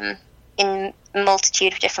in a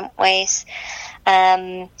multitude of different ways.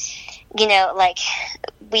 Like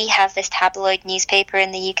we have this tabloid newspaper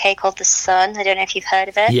in the UK called The Sun. I don't know if you've heard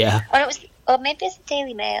of it. Yeah. Or maybe it's the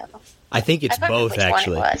Daily Mail. I think it's both,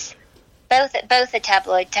 actually. One it was. Both are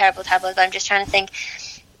terrible tabloids. I'm just trying to think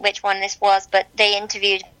which one this was. But they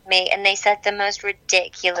interviewed me, and they said the most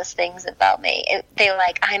ridiculous things about me. They were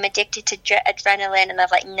like, I'm addicted to adrenaline, and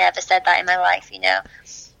I've like never said that in my life,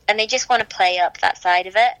 And they just want to play up that side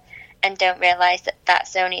of it, and don't realize that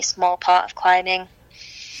that's only a small part of climbing.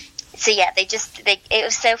 So yeah, it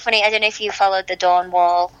was so funny. I don't know if you followed the Dawn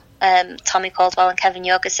Wall Tommy Caldwell and Kevin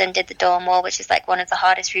Jorgensen did the Dawn Wall, which is like one of the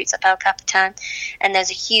hardest routes up El Capitan, and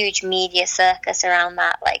there's a huge media circus around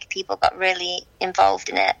that. Like, people got really involved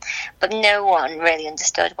in it, but no one really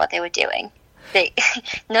understood what they were doing.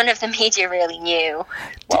 None of the media really knew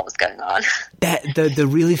what was going on. The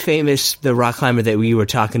really famous rock climber that we were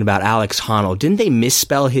talking about, Alex Honnold, didn't they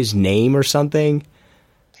misspell his name or something?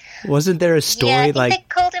 Wasn't there a story I think like they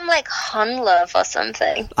called him like Honlove or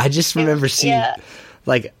something? I just remember seeing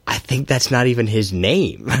like, I think that's not even his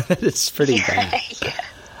name. It's pretty bad.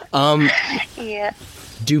 Yeah.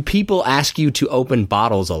 Do people ask you to open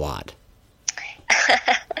bottles a lot?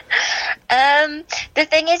 The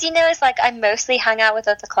thing is, it's like I mostly hang out with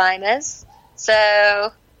other climbers,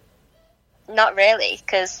 so not really,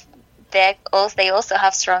 because they also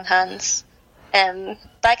have strong hands. But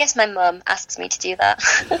I guess my mum asks me to do that.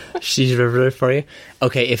 She's riveted for you?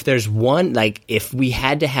 Okay, if there's one, like, if we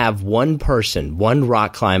had to have one person, one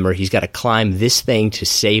rock climber, he's got to climb this thing to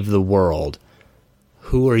save the world,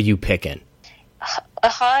 who are you picking? A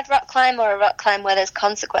hard rock climb or a rock climb where there's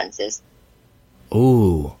consequences?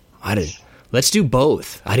 Ooh, let's do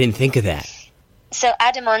both. I didn't think of that. So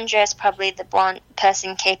Adam Ondra is probably the one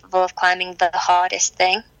person capable of climbing the hardest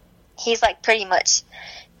thing. He's like pretty much,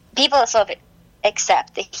 people sort of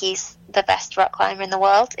accept that he's the best rock climber in the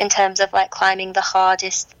world in terms of like climbing the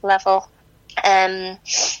hardest level. And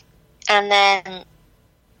then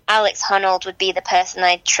Alex Honnold would be the person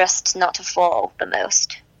I'd trust not to fall the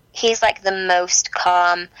most. He's like the most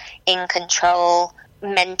calm, in control,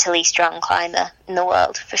 mentally strong climber in the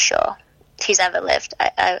world, for sure, who's ever lived,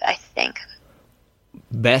 I think.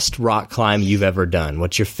 Best rock climb you've ever done.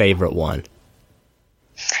 What's your favorite one?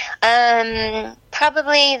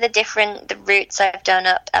 Probably the routes I've done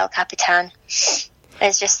up El Capitan.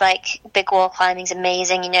 It's just like big wall climbing's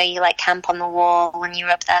amazing. You like camp on the wall when you're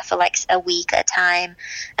up there for like a week at a time,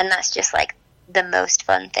 and that's just like the most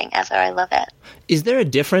fun thing ever. I love it. Is there a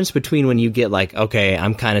difference between when you get like, okay,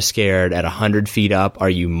 I'm kind of scared at 100 feet up? Are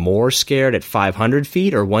you more scared at 500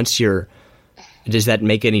 feet, or does that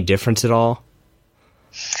make any difference at all?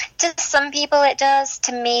 To some people it does.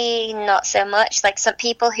 To me, not so much. Like some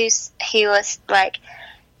people who like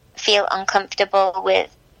feel uncomfortable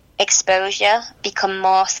with exposure become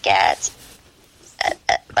more scared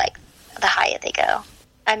at like the higher they go.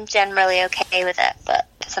 I'm generally okay with it, but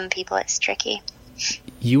for some people it's tricky.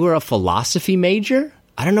 You were a philosophy major?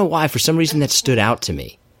 I don't know why. For some reason that stood out to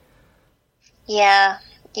me. Yeah,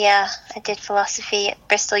 I did philosophy at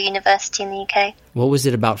Bristol University in the UK. What was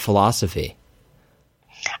it about philosophy?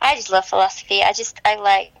 I just love philosophy. I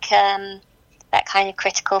like that kind of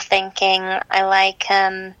critical thinking. I like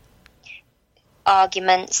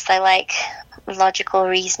arguments. I like logical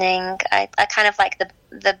reasoning. I kind of like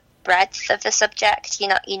the breadth of the subject.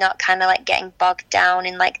 You're not kind of like getting bogged down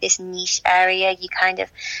in like this niche area. You're kind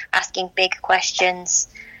of asking big questions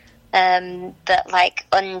that like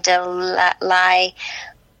underlie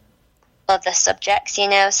other subjects,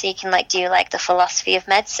 so you can like do like the philosophy of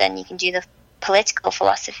medicine, you can do the political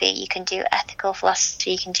philosophy, you can do ethical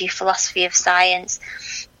philosophy, you can do philosophy of science.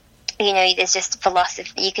 There's just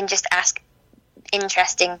philosophy. You can just ask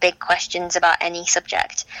interesting big questions about any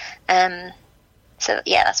subject. So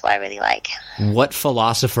yeah, that's what I really like. What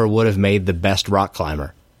philosopher would have made the best rock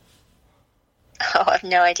climber? Oh, I have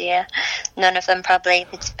no idea. None of them probably.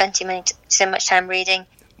 They spent so much time reading.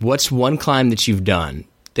 What's one climb that you've done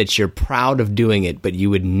that you're proud of doing it, but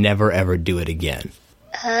you would never ever do it again?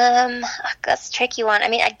 That's a tricky one. I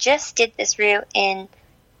mean, I just did this route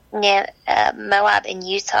near Moab in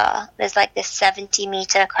Utah. There's like this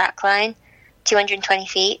 70-meter crack line, 220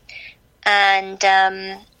 feet, and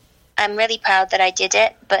I'm really proud that I did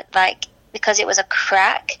it. But like, because it was a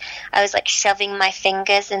crack, I was like shoving my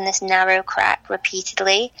fingers in this narrow crack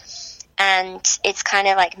repeatedly, and it's kind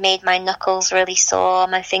of like made my knuckles really sore,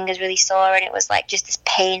 my fingers really sore, and it was like just this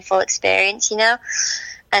painful experience,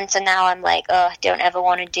 And so now I'm like, I don't ever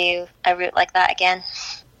want to do a route like that again.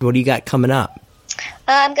 What do you got coming up?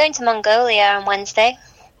 I'm going to Mongolia on Wednesday.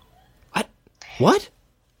 What?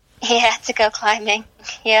 Yeah, to go climbing.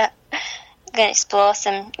 Yeah. I'm going to explore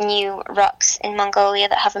some new rocks in Mongolia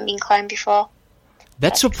that haven't been climbed before.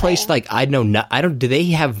 That's a place like do they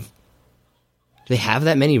have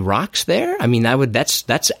that many rocks there? I mean,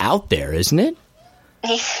 that's out there, isn't it?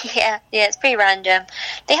 Yeah, it's pretty random.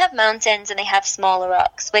 They have mountains and they have smaller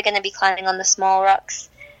rocks. We're going to be climbing on the small rocks.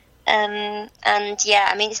 And yeah,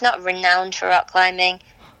 I mean, it's not renowned for rock climbing,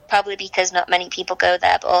 probably because not many people go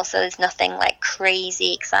there, but also there's nothing like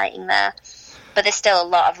crazy exciting there. But there's still a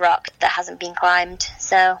lot of rock that hasn't been climbed,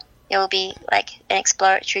 so it will be like an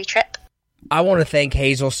exploratory trip. I want to thank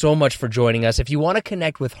Hazel so much for joining us. If you want to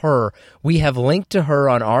connect with her, we have linked to her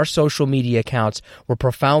on our social media accounts. We're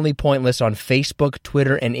Profoundly Pointless on Facebook,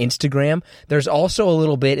 Twitter, and Instagram. There's also a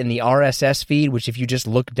little bit in the RSS feed, which if you just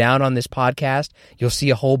look down on this podcast, you'll see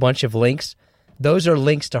a whole bunch of links. Those are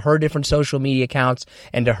links to her different social media accounts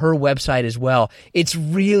and to her website as well. It's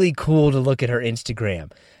really cool to look at her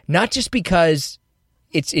Instagram, not just because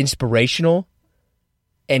it's inspirational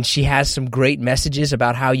and she has some great messages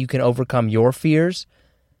about how you can overcome your fears,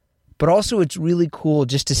 but also it's really cool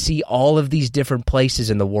just to see all of these different places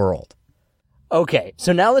in the world. Okay,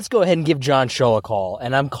 so now let's go ahead and give John Show a call,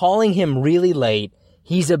 and I'm calling him really late.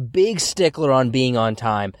 He's a big stickler on being on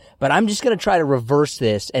time, but I'm just going to try to reverse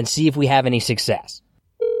this and see if we have any success.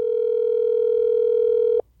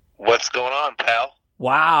 What's going on, pal?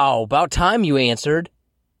 Wow, about time you answered.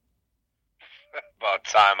 About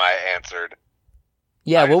time I answered.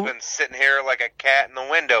 Yeah, I've been sitting here like a cat in the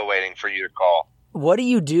window waiting for you to call. What do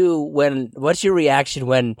you do what's your reaction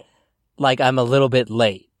when, like, I'm a little bit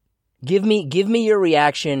late? Give me your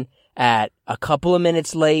reaction at a couple of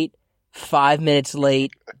minutes late, 5 minutes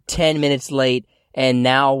late, 10 minutes late, and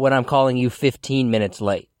now when I'm calling you 15 minutes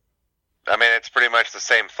late. I mean, it's pretty much the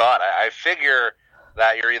same thought. I figure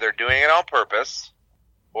that you're either doing it on purpose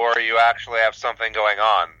or you actually have something going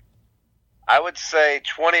on. I would say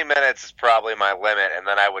 20 minutes is probably my limit, and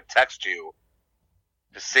then I would text you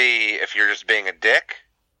to see if you're just being a dick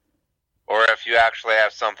or if you actually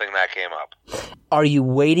have something that came up. Are you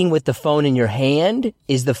waiting with the phone in your hand?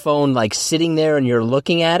 Is the phone, like, sitting there and you're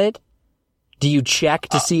looking at it? Do you check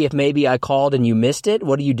to see if maybe I called and you missed it?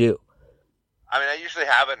 What do you do? I mean, I usually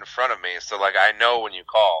have it in front of me, so, like, I know when you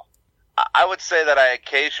call. I would say that I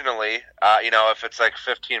occasionally, if it's, like,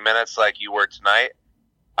 15 minutes like you were tonight,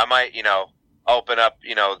 I might, open up,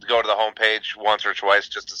 go to the homepage once or twice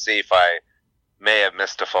just to see if I may have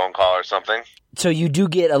missed a phone call or something. So you do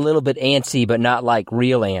get a little bit antsy, but not, like,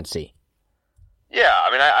 real antsy. Yeah,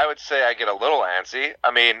 I mean, I would say I get a little antsy.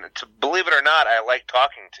 I mean, believe it or not, I like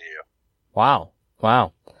talking to you.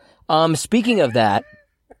 Wow. Speaking of that,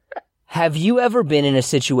 have you ever been in a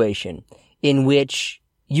situation in which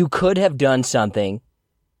you could have done something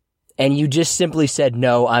and you just simply said,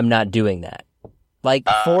 no, I'm not doing that? Like,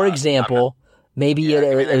 for example, maybe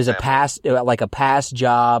it was a past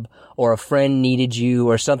job or a friend needed you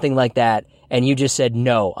or something like that, and you just said,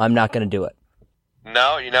 no, I'm not going to do it.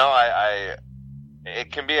 No,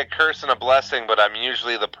 it can be a curse and a blessing, but I'm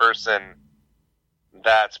usually the person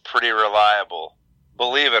that's pretty reliable,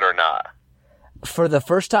 believe it or not. For the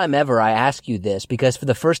first time ever, I ask you this because for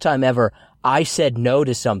the first time ever, I said no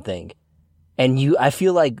to something, and I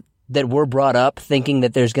feel like that we're brought up thinking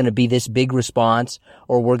that there's going to be this big response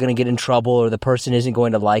or we're going to get in trouble or the person isn't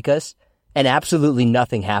going to like us, and absolutely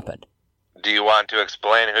nothing happened. Do you want to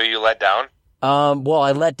explain who you let down? Well,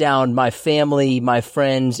 I let down my family, my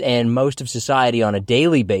friends, and most of society on a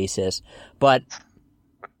daily basis, but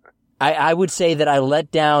I would say that I let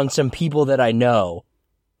down some people that I know,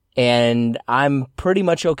 and I'm pretty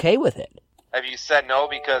much okay with it. Have you said no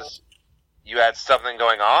because you had something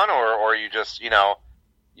going on, or you just,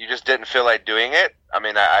 you just didn't feel like doing it? I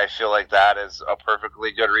mean, I feel like that is a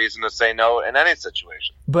perfectly good reason to say no in any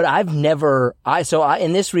situation. But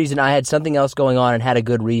in this reason, I had something else going on and had a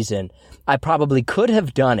good reason. I probably could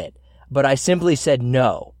have done it, but I simply said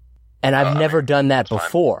no. And I've never done that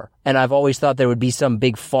before. And I've always thought there would be some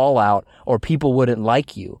big fallout or people wouldn't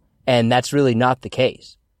like you. And that's really not the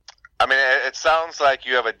case. I mean, it sounds like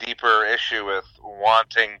you have a deeper issue with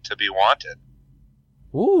wanting to be wanted.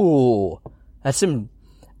 Ooh,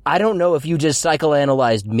 I don't know if you just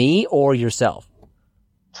psychoanalyzed me or yourself.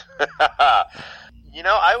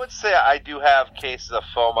 I would say I do have cases of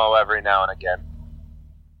FOMO every now and again.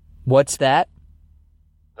 What's that?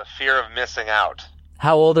 The fear of missing out.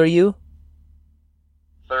 How old are you?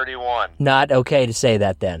 31. Not okay to say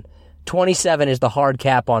that then. 27 is the hard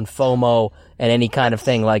cap on FOMO and any kind of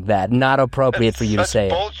thing like that. Not appropriate for you to say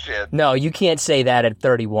bullshit. It. No, you can't say that at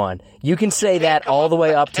 31. You can say that all the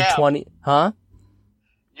way up to 20. Huh?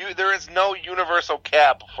 There is no universal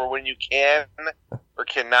cap for when you can or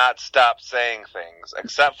cannot stop saying things,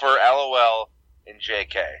 except for LOL and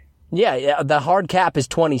JK. Yeah, the hard cap is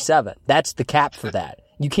 27. That's the cap for that.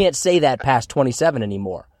 You can't say that past 27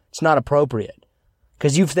 anymore. It's not appropriate.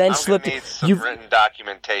 Because you've then slipped... I'm going to need some written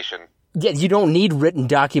documentation. Yeah, you don't need written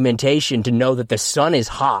documentation to know that the sun is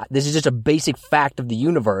hot. This is just a basic fact of the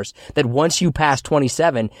universe that once you pass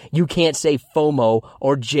 27, you can't say FOMO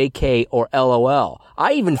or JK or LOL.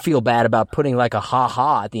 I even feel bad about putting like a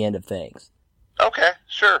ha-ha at the end of things. Okay,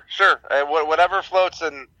 sure. Whatever floats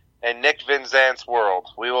in in Nick Vinzant's world.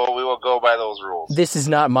 We will go by those rules. This is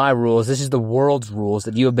not my rules. This is the world's rules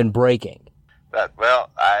that you have been breaking. I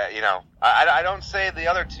don't say the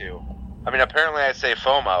other two. I mean, apparently I say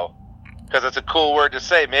FOMO because it's a cool word to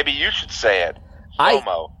say. Maybe you should say it.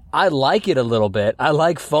 FOMO. I like it a little bit. I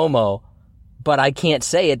like FOMO, but I can't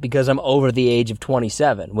say it because I'm over the age of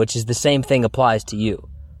 27, which is the same thing applies to you.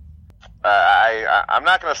 I'm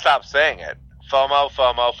not going to stop saying it. FOMO,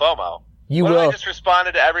 FOMO, FOMO. You what will. If I just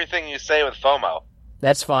responded to everything you say with FOMO?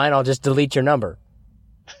 That's fine. I'll just delete your number.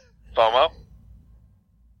 FOMO?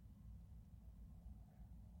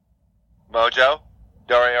 Mojo?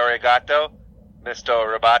 Dore Origato? Misto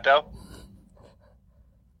Robato?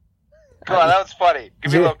 Come on, that was funny.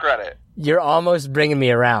 Give me a little credit. You're almost bringing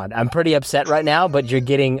me around. I'm pretty upset right now, but you're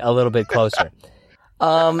getting a little bit closer.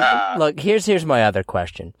 Look, here's my other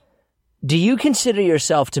question. Do you consider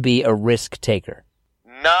yourself to be a risk taker?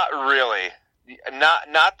 Not really.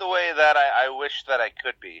 Not the way that I wish that I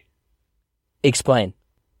could be. Explain.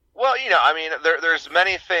 Well, I mean, there's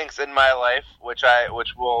many things in my life which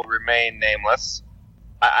will remain nameless.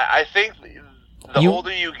 I think the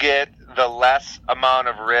older you get, the less amount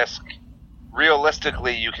of risk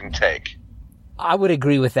realistically you can take. I would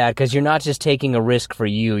agree with that because you're not just taking a risk for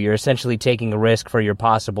you, you're essentially taking a risk for your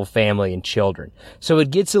possible family and children. So it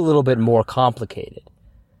gets a little bit more complicated.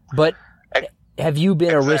 But have you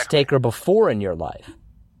been a risk taker before in your life?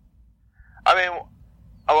 I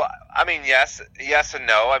mean, yes and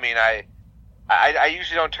no. I mean, I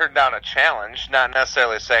usually don't turn down a challenge, not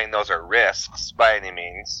necessarily saying those are risks by any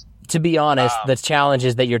means. To be honest, the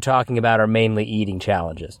challenges that you're talking about are mainly eating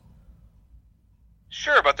challenges.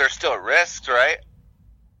 Sure, but they're still risks, right?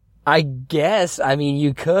 I guess. I mean,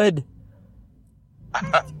 you could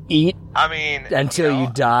eat until you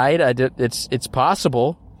died. It's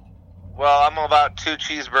possible. Well, I'm about 2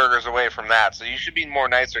 cheeseburgers away from that, so you should be more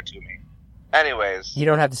nicer to me. Anyways. You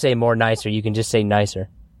don't have to say more nicer. You can just say nicer.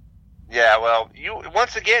 Yeah, well,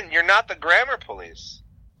 once again, you're not the grammar police.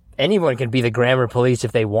 Anyone can be the grammar police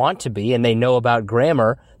if they want to be, and they know about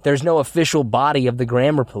grammar. There's no official body of the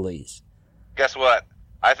grammar police. Guess what?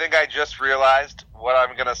 I think I just realized what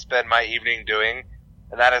I'm going to spend my evening doing,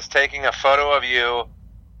 and that is taking a photo of you,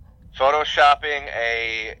 photoshopping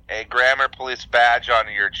a grammar police badge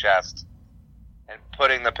onto your chest, and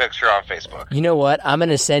putting the picture on Facebook. You know what? I'm going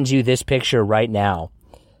to send you this picture right now,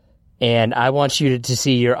 and I want you to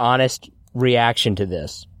see your honest reaction to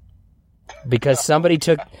this. Because somebody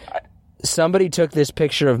took this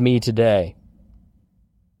picture of me today.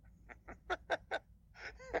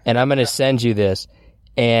 And I'm going to send you this.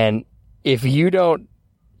 And if you don't,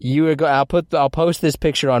 I'll post this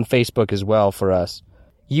picture on Facebook as well for us.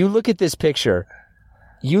 You look at this picture.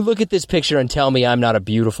 You look at this picture and tell me I'm not a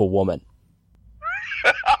beautiful woman.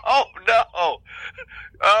 Oh no!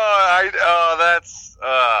 That's.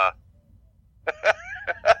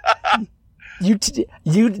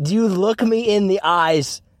 You look me in the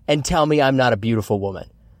eyes and tell me I'm not a beautiful woman.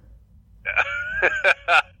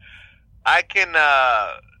 I can.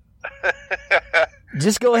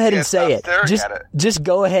 Just go ahead and say it. Just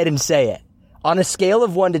go ahead and say it. On a scale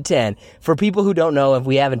of 1 to 10, for people who don't know, if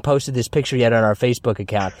we haven't posted this picture yet on our Facebook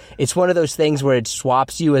account, it's one of those things where it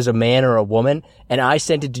swaps you as a man or a woman, and I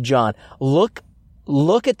sent it to John. Look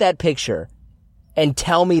at that picture and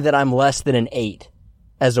tell me that I'm less than an 8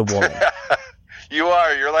 as a woman. You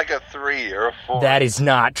are. You're like a 3 or a 4. That is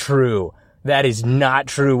not true. That is not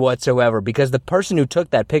true whatsoever, because the person who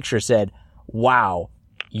took that picture said, "Wow,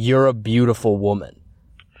 you're a beautiful woman."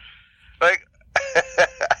 Like,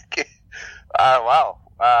 wow.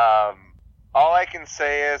 All I can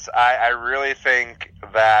say is I really think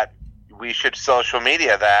that we should social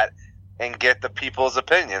media that and get the people's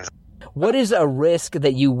opinions. What is a risk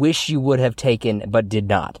that you wish you would have taken but did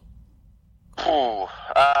not?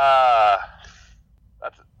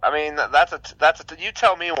 You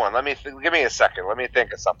tell me one. Give me a second. Let me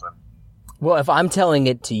think of something. Well, if I'm telling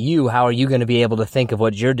it to you, how are you going to be able to think of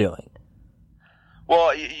what you're doing?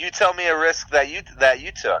 Well, you tell me a risk that you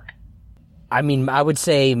took. I mean, I would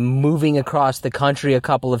say moving across the country a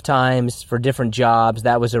couple of times for different jobs,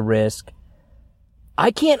 that was a risk.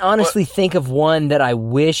 I can't honestly think of one that I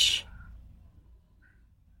wish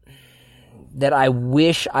I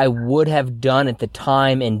would have done at the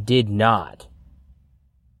time and did not.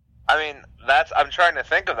 I mean, I'm trying to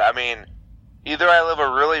think of that. I mean, either I live a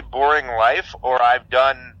really boring life or I've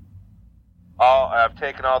taken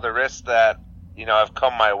all the risks that, have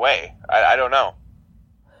come my way. I don't know.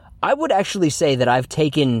 I would actually say that I've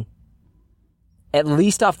taken, at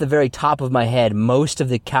least off the very top of my head, most of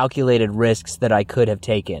the calculated risks that I could have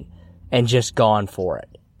taken and just gone for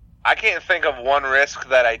it. I can't think of one risk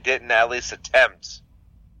that I didn't at least attempt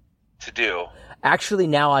to do. Actually,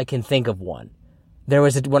 now I can think of one.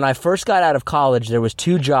 When I first got out of college, there was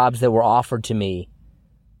 2 jobs that were offered to me.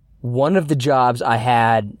 One of the jobs I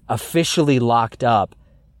had officially locked up,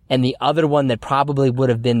 and the other one that probably would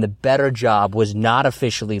have been the better job was not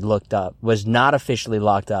officially locked up.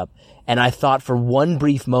 And I thought for one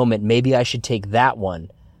brief moment, maybe I should take that one.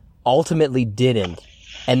 Ultimately didn't.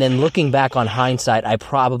 And then looking back on hindsight, I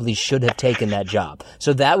probably should have taken that job.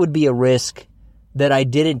 So that would be a risk that I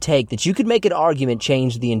didn't take, that you could make an argument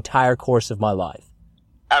changed the entire course of my life.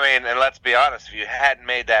 I mean, and let's be honest, if you hadn't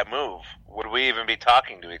made that move, would we even be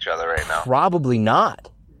talking to each other right now? Probably not.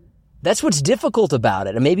 That's what's difficult about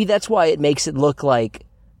it. And maybe that's why it makes it look like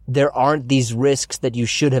there aren't these risks that you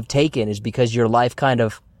should have taken, is because your life kind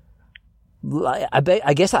of,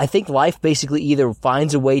 I think life basically either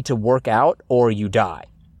finds a way to work out or you die.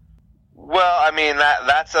 Well, I mean,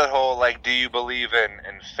 that's a whole, like, do you believe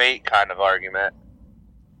in fate kind of argument.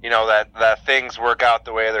 You know, that things work out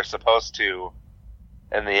the way they're supposed to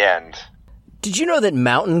in the end. Did you know that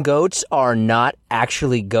mountain goats are not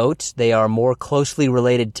actually goats? They are more closely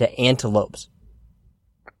related to antelopes.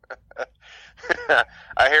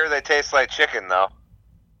 I hear they taste like chicken, though.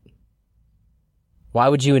 Why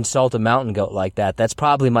would you insult a mountain goat like that? That's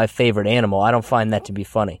probably my favorite animal. I don't find that to be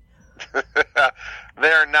funny.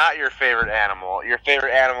 They're not your favorite animal. Your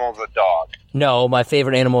favorite animal is a dog. No, my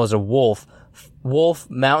favorite animal is a wolf. Wolf,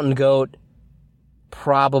 mountain goat,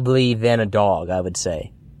 probably then a dog, I would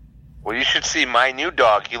say. Well, you should see my new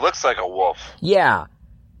dog. He looks like a wolf. Yeah.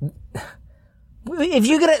 If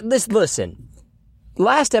you're gonna listen,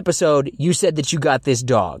 last episode you said that you got this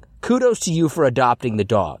dog. Kudos to you for adopting the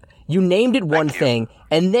dog. You named it one thing,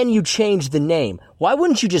 and then you changed the name. Why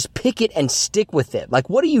wouldn't you just pick it and stick with it? Like,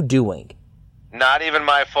 what are you doing? Not even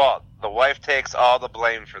my fault. The wife takes all the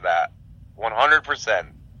blame for that.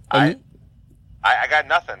 100%. I got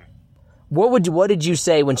nothing. What did you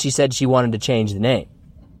say when she said she wanted to change the name?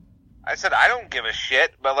 I said, I don't give a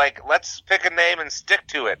shit, but, like, let's pick a name and stick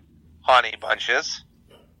to it, honey bunches.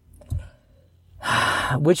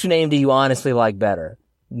 Which name do you honestly like better?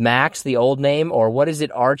 Max, the old name, or what is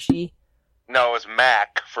it, Archie? No, it was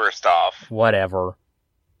Mac, first off. Whatever.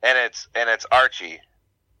 And it's Archie.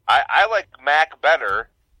 I like Mac better,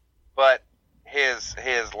 but his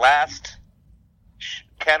last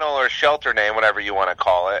kennel or shelter name, whatever you want to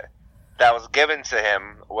call it, that was given to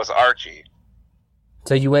him was Archie.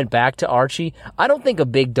 So you went back to Archie? I don't think a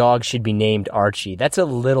big dog should be named Archie. That's a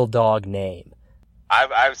little dog name.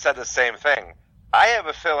 I've said the same thing. I have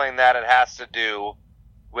a feeling that it has to do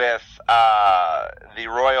with the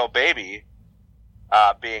royal baby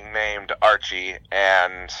being named Archie,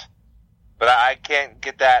 but I can't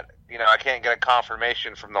get that, I can't get a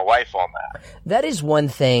confirmation from the wife on that. That is one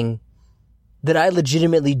thing that I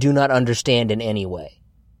legitimately do not understand in any way.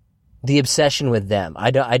 The obsession with them. I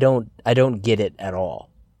don't get it at all.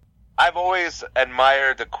 I've always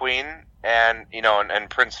admired the Queen and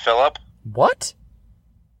Prince Philip. What?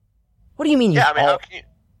 What do you mean? Yeah, how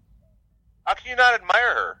can you not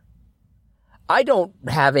admire her? I don't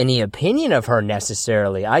have any opinion of her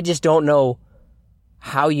necessarily. I just don't know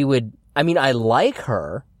how you would. I mean, I like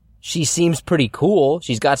her. She seems pretty cool.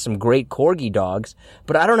 She's got some great corgi dogs,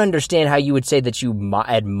 but I don't understand how you would say that you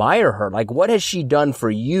admire her. Like, what has she done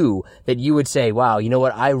for you that you would say, wow, you know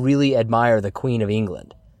what? I really admire the Queen of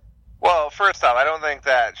England. Well, first off, I don't think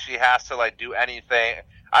that she has to do anything.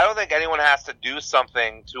 I don't think anyone has to do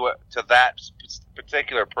something to that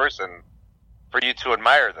particular person for you to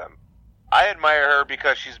admire them. I admire her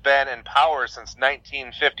because she's been in power since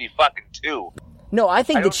 1952. No, I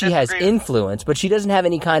think that she has influence, but she doesn't have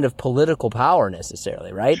any kind of political power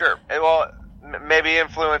necessarily, right? Sure. Well, maybe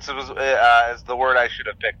influence is the word I should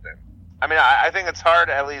have picked then. I mean, I think it's hard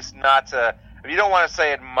at least not to, if you don't want to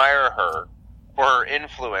say admire her for her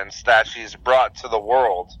influence that she's brought to the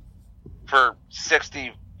world for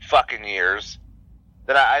 60 fucking years,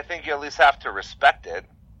 then I think you at least have to respect it.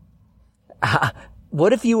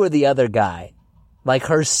 What if you were the other guy? Like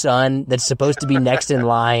her son that's supposed to be next in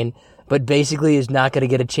line, but basically is not going to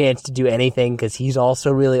get a chance to do anything because he's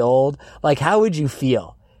also really old? Like, how would you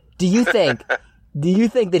feel? Do you think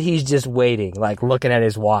that he's just waiting, like looking at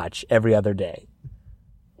his watch every other day?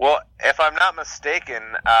 Well, if I'm not mistaken,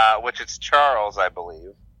 which it's Charles, I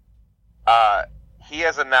believe, he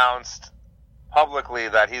has announced publicly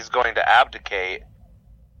that he's going to abdicate,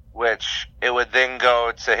 which it would then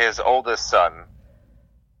go to his oldest son,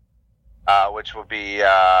 which would be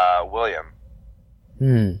William.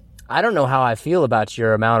 I don't know how I feel about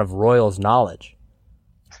your amount of Royals knowledge.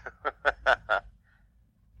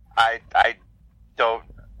 I don't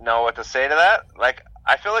know what to say to that. Like,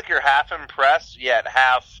 I feel like you're half impressed, yet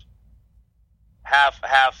half.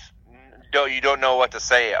 You don't know what to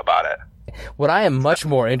say about it. What I am much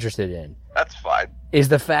more interested in That's fine. is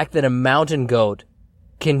the fact that a mountain goat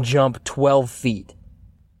can jump 12 feet.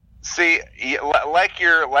 See, like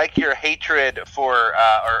your hatred for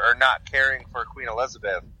or not caring for Queen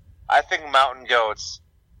Elizabeth, I think mountain goats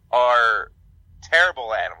are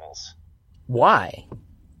terrible animals. Why?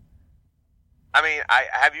 I mean,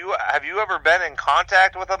 have you ever been in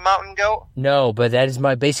contact with a mountain goat? No, but that is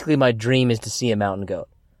basically my dream is to see a mountain goat.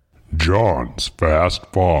 John's Fast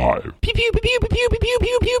Five. Pew pew pew pew pew pew pew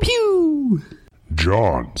pew pew pew.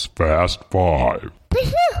 John's Fast Five. Pew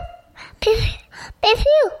pew pew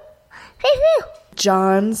pew pew.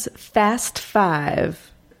 John's Fast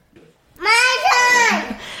Five. My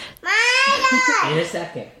turn. My turn. In a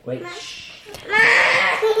second. Wait. Shh.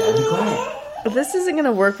 My Be quiet. This isn't going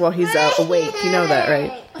to work while he's awake. You know that,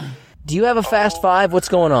 right? Do you have a Fast Five? What's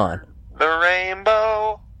going on? The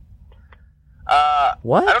rainbow.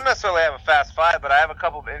 What? I don't necessarily have a Fast Five, but I have a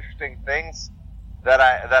couple of interesting things that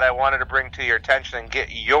I wanted to bring to your attention and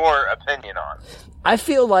get your opinion on. I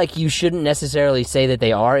feel like you shouldn't necessarily say that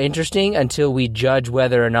they are interesting until we judge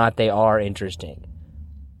whether or not they are interesting.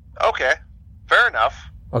 Okay, fair enough.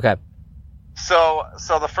 Okay. So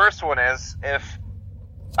the first one is if,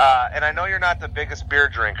 and I know you're not the biggest beer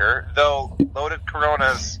drinker, though Loaded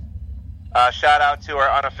Coronas, shout out to our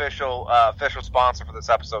unofficial official sponsor for this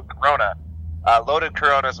episode, Corona. Loaded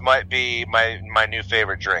Coronas might be my new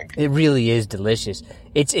favorite drink. It really is delicious.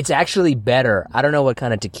 It's actually better. I don't know what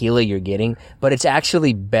kind of tequila you're getting, but it's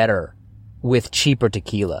actually better with cheaper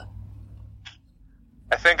tequila.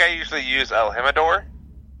 I think I usually use El Jimador.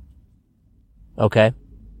 Okay.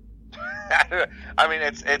 I mean,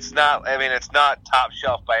 it's not top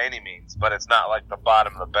shelf by any means, but it's not like the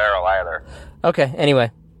bottom of the barrel either. Okay,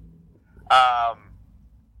 anyway.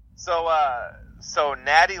 So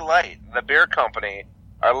Natty Light, the beer company,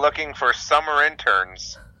 are looking for summer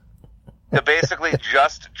interns to basically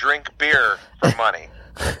just drink beer for money.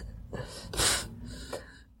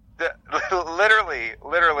 Literally,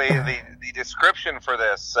 the description for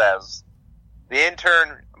this says, the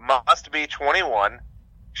intern must be 21,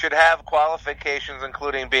 should have qualifications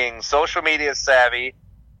including being social media savvy,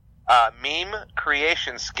 meme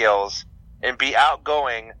creation skills, and be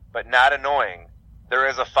outgoing but not annoying. There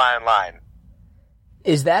is a fine line.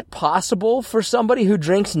 Is that possible for somebody who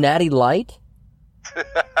drinks Natty Light? Shout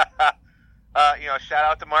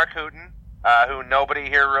out to Mark Hooten, who nobody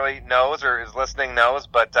here really knows or is listening knows,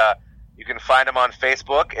 but you can find him on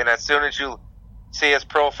Facebook, and as soon as you see his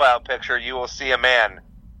profile picture, you will see a man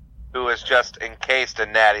who is just encased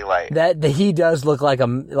in Natty Light. That he does look like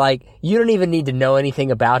you don't even need to know anything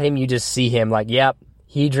about him. You just see him like, yep,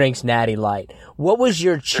 he drinks Natty Light. What was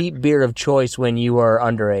your cheap beer of choice when you were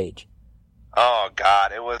underage? Oh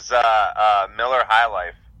God, it was Miller High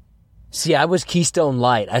Life. See, I was Keystone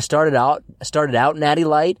Light. I started out Natty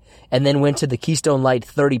Light and then went to the Keystone Light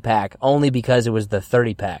 30-pack only because it was the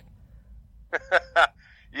 30-pack.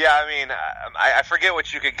 Yeah, I mean, I forget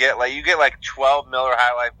what you could get. Like, you get like 12 Miller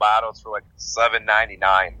High Life bottles for like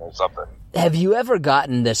 $7.99 or something. Have you ever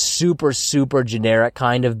gotten the super, super generic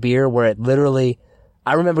kind of beer where it literally,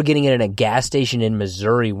 I remember getting it in a gas station in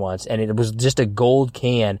Missouri once, and it was just a gold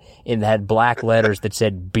can and it had black letters that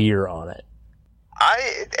said beer on it.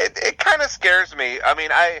 It kind of scares me. I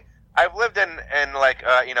mean, I've lived in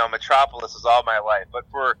metropolises all my life, but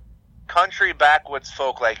for country backwoods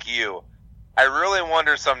folk like you, I really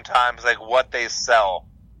wonder sometimes like what they sell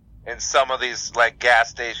in some of these like gas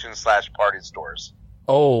stations / party stores.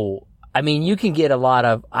 Oh, I mean, you can get a lot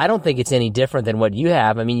of, I don't think it's any different than what you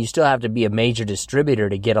have. I mean, you still have to be a major distributor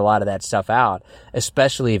to get a lot of that stuff out,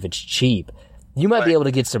 especially if it's cheap. You might be able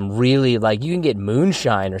to get some really, like, you can get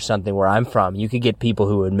moonshine or something where I'm from. You could get people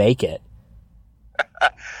who would make it.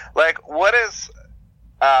 Like, what is,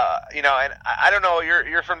 and I don't know,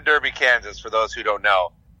 you're from Derby, Kansas, for those who don't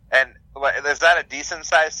know. And is that a decent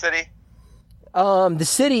sized city? The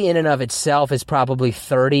city in and of itself is probably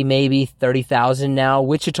 30,000 now.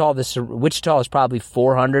 Wichita is probably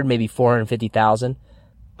 400, maybe 450,000.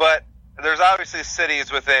 But there's obviously cities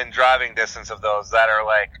within driving distance of those that are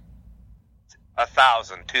like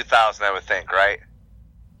 1,000, 2,000, I would think, right?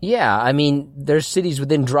 Yeah, I mean, there's cities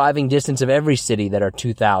within driving distance of every city that are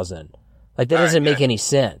 2,000. Like, that doesn't make any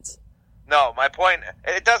sense. No, my point,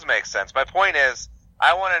 it does make sense. My point is,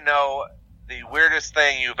 I want to know the weirdest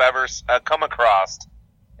thing you've ever come across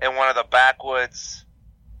in one of the backwoods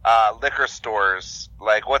liquor stores.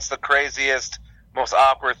 Like, what's the craziest, most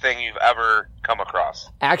awkward thing you've ever come across.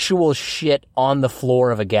 Actual shit on the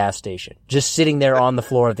floor of a gas station. Just sitting there on the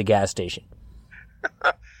floor of the gas station.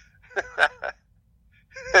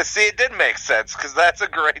 See, it did make sense, because that's a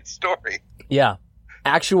great story. Yeah.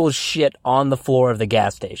 Actual shit on the floor of the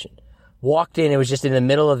gas station. Walked in, it was just in the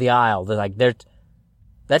middle of the aisle. They're like,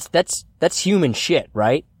 that's human shit,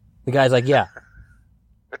 right? The guy's like, yeah.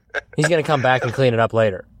 He's gonna come back and clean it up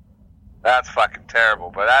later. That's fucking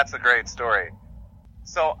terrible, but that's a great story.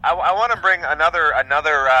 So I want to bring another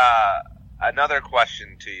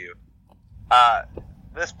question to you.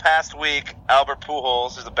 This past week, Albert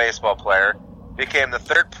Pujols, who's a baseball player, became the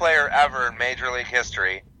third player ever in Major League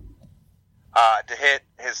history to hit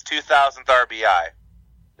his 2000th RBI.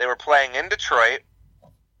 They were playing in Detroit.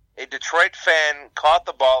 A Detroit fan caught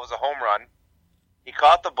the ball. It was a home run. He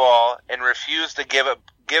caught the ball and refused to give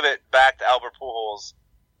it back to Albert Pujols,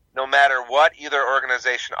 no matter what either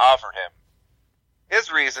organization offered him.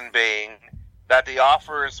 His reason being that the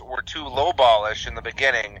offers were too lowballish in the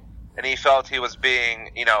beginning, and he felt he was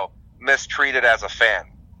being, mistreated as a fan.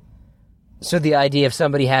 So the idea, if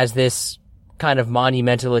somebody has this kind of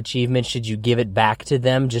monumental achievement, should you give it back to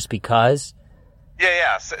them just because?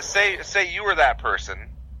 Yeah. Say you were that person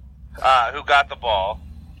who got the ball.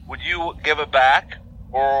 Would you give it back,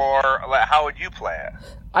 or how would you play it?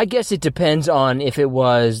 I guess it depends on if it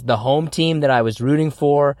was the home team that I was rooting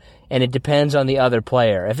for, and it depends on the other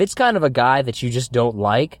player. If it's kind of a guy that you just don't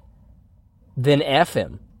like, then F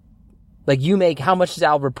him. Like, how much does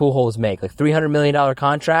Albert Pujols make? Like $300 million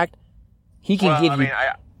contract? He can give you...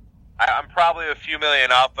 I'm probably a few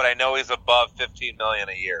million off, but I know he's above $15 million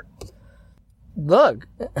a year. Look,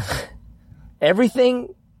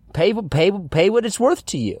 everything, pay what it's worth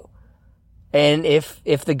to you. And if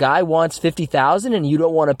the guy wants $50,000 and you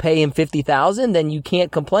don't want to pay him $50,000, then you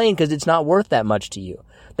can't complain because it's not worth that much to you.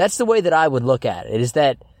 That's the way that I would look at it, is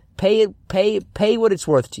that pay what it's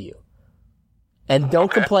worth to you. And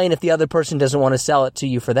don't complain if the other person doesn't want to sell it to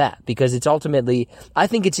you for that, because it's ultimately, I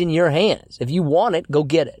think it's in your hands. If you want it, go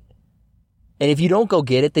get it. And if you don't go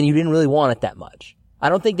get it, then you didn't really want it that much. I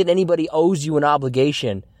don't think that anybody owes you an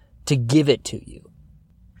obligation to give it to you.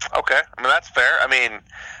 Okay, that's fair.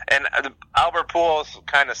 And Albert Pujols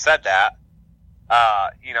kind of said that.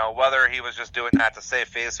 Whether he was just doing that to save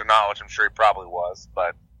face or not, which I'm sure he probably was.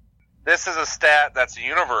 But this is a stat that's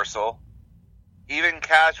universal. Even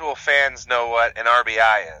casual fans know what an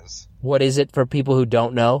RBI is. What is it for people who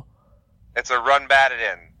don't know? It's a run batted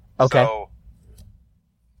in. Okay. So,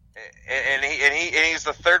 and he's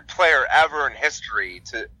the third player ever in history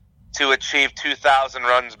to achieve 2,000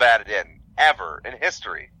 runs batted in. Ever in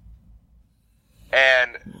history.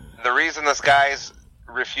 And the reason this guy's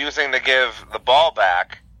refusing to give the ball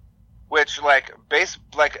back, which the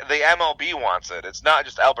MLB wants it. It's not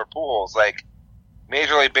just Albert Pujols.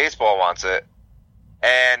 Major League Baseball wants it,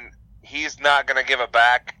 and he's not going to give it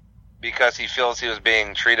back because he feels he was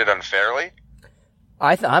being treated unfairly.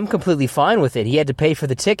 I'm completely fine with it. He had to pay for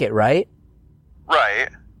the ticket, right? Right.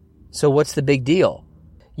 So what's the big deal?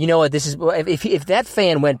 You know what? This is if that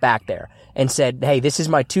fan went back there and said, "Hey, this is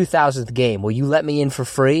my 2000th game. Will you let me in for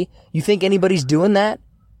free?" You think anybody's doing that?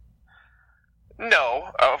 No,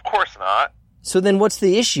 of course not. So then what's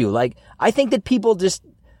the issue? I think that people just,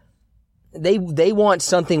 they want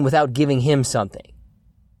something without giving him something.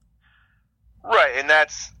 Right,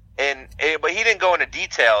 but he didn't go into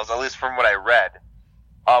details, at least from what I read,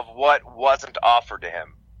 of what wasn't offered to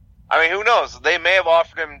him. Who knows? They may have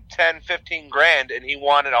offered him 10, 15 grand and he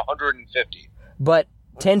wanted 150. But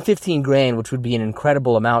 10, 15 grand, which would be an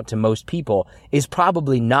incredible amount to most people, is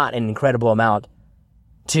probably not an incredible amount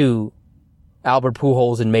to Albert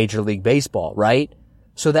Pujols in Major League Baseball, right?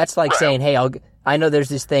 So that's like saying, hey, I know there's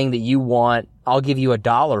this thing that you want, I'll give you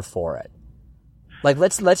 $1 for it.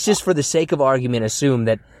 Let's just for the sake of argument assume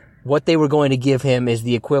that what they were going to give him is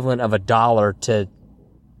the equivalent of $1 to,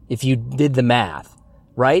 if you did the math,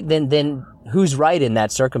 right? Then who's right in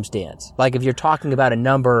that circumstance? If you're talking about a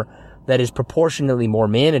number that is proportionately more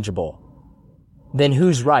manageable, then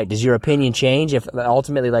who's right? Does your opinion change if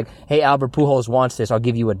ultimately hey, Albert Pujols wants this, I'll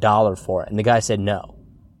give you $1 for it, and the guy said no?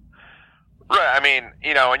 Right.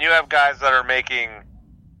 When you have guys that are making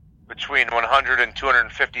between $100,000 and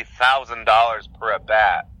 $250,000 per at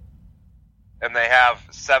bat, and they have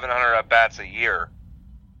 700 at bats a year,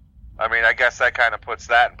 I guess that kind of puts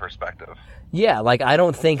that in perspective. Yeah, I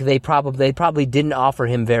don't think they probably didn't offer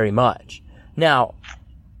him very much. Now,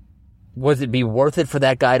 would it be worth it for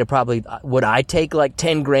that guy to would I take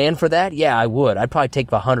 10 grand for that? Yeah, I would. I'd probably take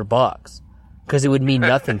 $100 because it would mean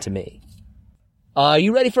nothing to me. Are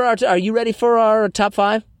you ready for our top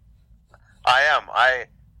 5? I am.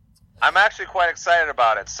 I'm actually quite excited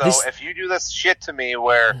about it. So if you do this shit to me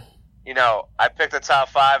where, I pick the top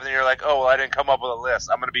 5 and you're like, oh, well, I didn't come up with a list,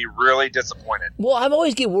 I'm going to be really disappointed. Well, I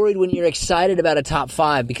always get worried when you're excited about a top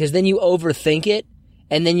 5 because then you overthink it,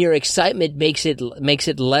 and then your excitement makes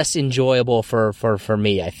it less enjoyable for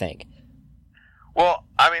me, I think. Well,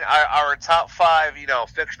 I mean, our top 5,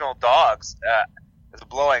 fictional dogs is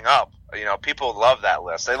blowing up. People love that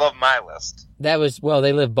list. They love my list. They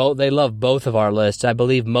love both of our lists. I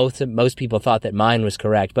believe most people thought that mine was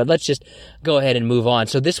correct, but let's just go ahead and move on.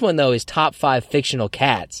 So this one, though, is top 5 fictional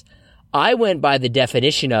cats. I went by the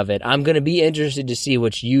definition of it. I'm going to be interested to see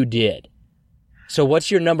what you did. So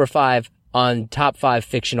what's your number 5 on top 5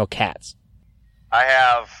 fictional cats? I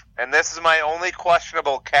have, and this is my only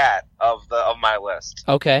questionable cat of my list.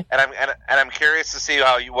 Okay. And I'm curious to see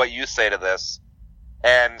what you say to this.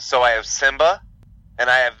 And so I have Simba, and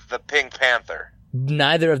I have the Pink Panther.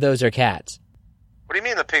 Neither of those are cats. What do you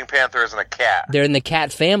mean the Pink Panther isn't a cat? They're in the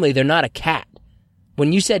cat family. They're not a cat.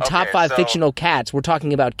 When you said top 5 fictional cats, we're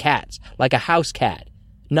talking about cats, like a house cat,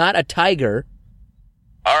 not a tiger.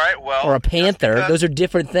 All right, well, or a panther. Those are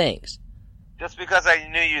different things. Just because I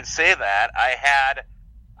knew you'd say that, I had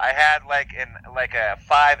like a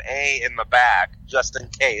 5A in the back just in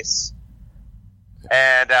case.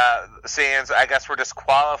 And seeing, I guess we're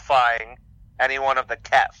disqualifying anyone of the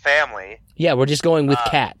cat family. Yeah, we're just going with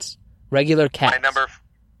cats, regular cats.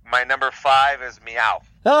 My number 5 is Meowth.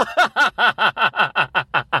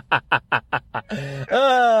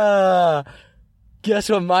 Guess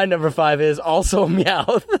what my number 5 is? Also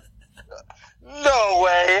Meowth. No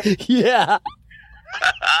way. Yeah.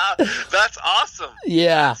 That's awesome.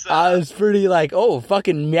 Yeah, I was pretty like, oh,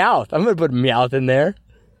 fucking Meowth. I'm going to put Meowth in there.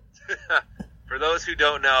 For those who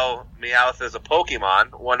don't know, Meowth is a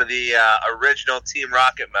Pokemon, one of the original Team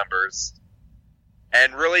Rocket members,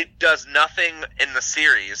 and really does nothing in the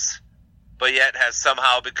series, but yet has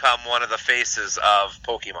somehow become one of the faces of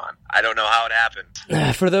Pokemon. I don't know how it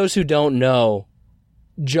happened. For those who don't know,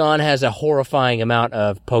 John has a horrifying amount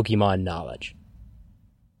of Pokemon knowledge.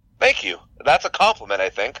 Thank you. That's a compliment, I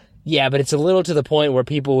think. Yeah, but it's a little to the point where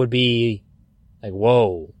people would be like,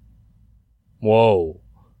 whoa.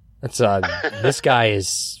 That's this guy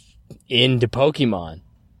is into Pokemon.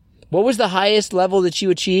 What was the highest level that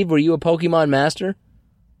you achieved? Were you a Pokemon master?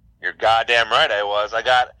 You're goddamn right I was. I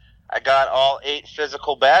got all 8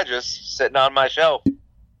 physical badges sitting on my shelf.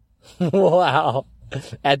 Wow.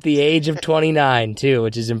 At the age of 29, too,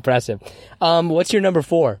 which is impressive. What's your number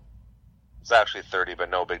 4? It's actually 30,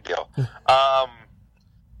 but no big deal.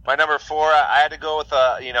 My number 4, I had to go with,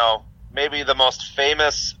 maybe the most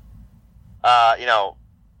famous,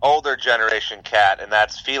 older generation cat, and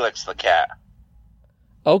that's Felix the cat.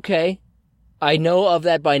 Okay. I know of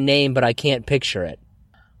that by name, but I can't picture it.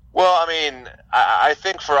 Well, I mean, I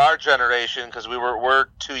think for our generation, because we're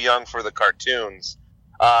too young for the cartoons,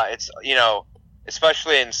 it's,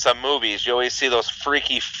 especially in some movies, you always see those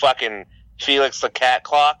freaky fucking Felix the cat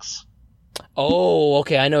clocks. Oh,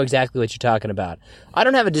 okay, I know exactly what you're talking about. I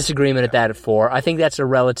don't have a disagreement at that at 4. I think that's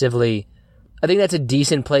a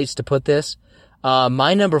decent place to put this.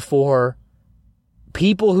 My number 4,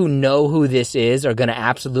 people who know who this is are going to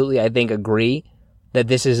absolutely, I think, agree that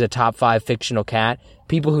this is a top 5 fictional cat.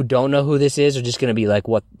 People who don't know who this is are just going to be like,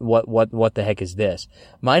 what the heck is this?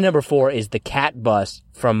 My number 4 is the cat bus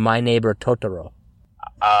from My Neighbor Totoro.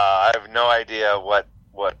 I have no idea what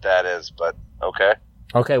that is, but okay.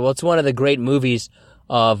 Okay, well, it's one of the great movies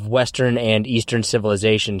of Western and Eastern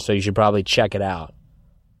civilization, so you should probably check it out.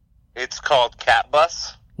 It's called Cat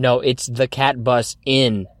Bus? No, it's the cat bus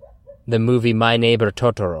in the movie My Neighbor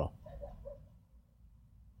Totoro.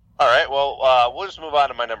 All right, well, we'll just move on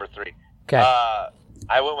to my number 3. Okay.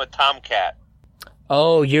 I went with Tomcat.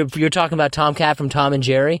 Oh, you're talking about Tomcat from Tom and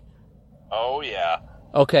Jerry? Oh, yeah.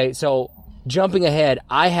 Okay, so jumping ahead,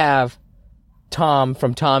 I have Tom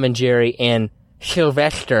from Tom and Jerry and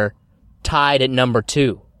Sylvester tied at number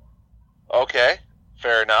 2. Okay,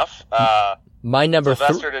 fair enough. My number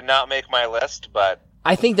Sylvester did not make my list, but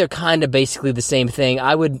I think they're kind of basically the same thing.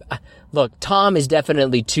 Look, Tom is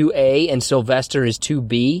definitely 2A and Sylvester is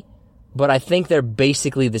 2B, but I think they're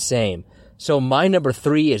basically the same. So my number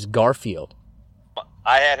 3 is Garfield.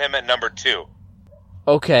 I had him at number 2.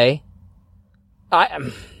 Okay.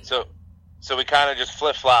 So we kind of just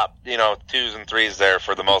flip-flop, 2s and 3s there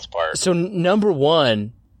for the most part. So number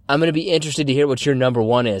 1, I'm going to be interested to hear what your number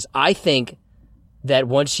 1 is. I think that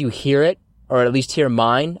once you hear it, or at least hear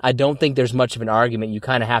mine, I don't think there's much of an argument. You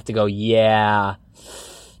kind of have to go, yeah,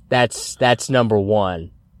 that's number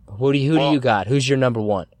 1. Who do you got? Who's your number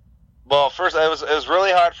 1? Well, first, it was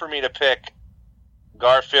really hard for me to pick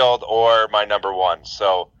Garfield or my number 1.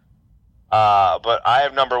 So But I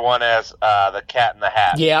have number one as The Cat in the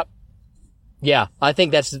Hat. Yep. Yeah, I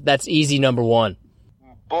think that's easy number one.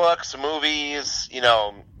 Books, movies,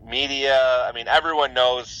 media. I mean, everyone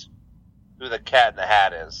knows who the Cat in the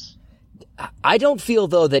Hat is. I don't feel,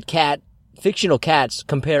 though, that fictional cats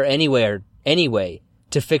compare anyway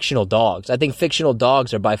to fictional dogs. I think fictional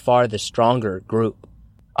dogs are by far the stronger group.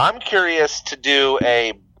 I'm curious to do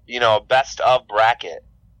a best of bracket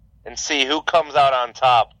and see who comes out on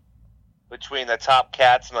top between the top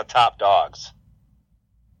cats and the top dogs.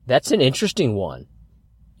 That's an interesting one.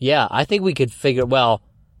 Yeah, I think we could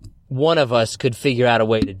one of us could figure out a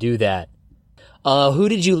way to do that. Who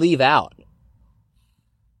did you leave out?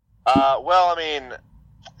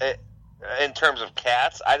 In terms of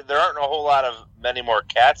cats, there aren't a whole lot of many more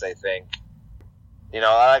cats, I think.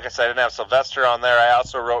 Like I said, I didn't have Sylvester on there. I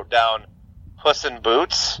also wrote down Puss in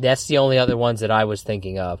Boots. That's the only other ones that I was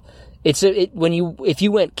thinking of. If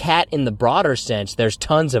you went cat in the broader sense, there's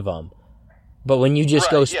tons of them. But when you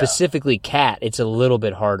just go specifically cat, it's a little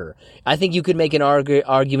bit harder. I think you could make an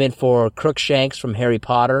argument for Crookshanks from Harry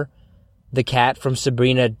Potter, the cat from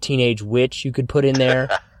Sabrina Teenage Witch you could put in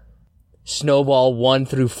there, Snowball 1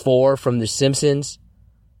 through 4 from The Simpsons.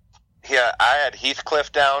 Yeah, I had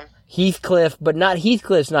Heathcliff down. Heathcliff, but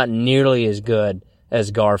Heathcliff's not nearly as good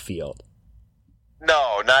as Garfield.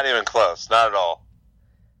 No, not even close. Not at all.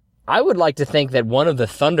 I would like to think that one of the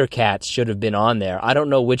Thundercats should have been on there. I don't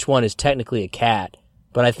know which one is technically a cat,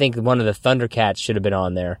 but I think one of the Thundercats should have been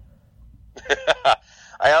on there.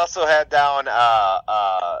 I also had down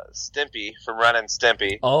Stimpy from Ren and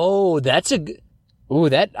Stimpy. Oh,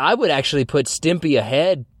 I would actually put Stimpy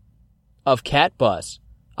ahead of Cat Bus.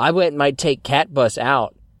 I might take Cat Bus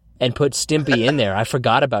out and put Stimpy in there. I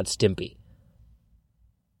forgot about Stimpy.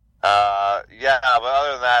 Yeah, but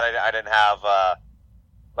other than that, I didn't have...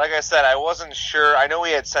 like I said, I wasn't sure. I know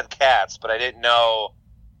we had said cats, but I didn't know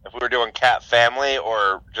if we were doing cat family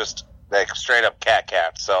or just like straight up cat.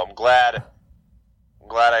 So I'm glad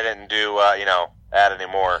I didn't do add any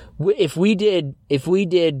more. If we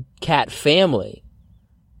did cat family,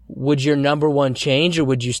 would your number one change, or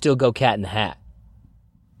would you still go Cat in the Hat?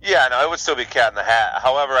 Yeah, no, it would still be Cat in the Hat.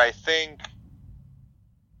 However, I think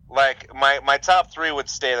like my top three would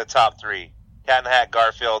stay the top three: Cat in the Hat,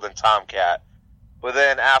 Garfield, and Tomcat. But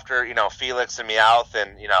then after, Felix and Meowth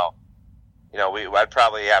and, I'd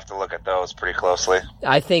probably have to look at those pretty closely.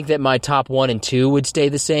 I think that my top 1 and 2 would stay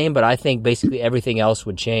the same, but I think basically everything else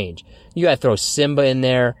would change. You gotta throw Simba in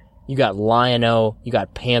there, you got Lion-O, you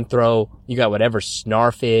got Panthro, you got whatever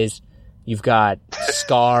Snarf is, you've got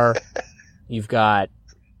Scar, you've got...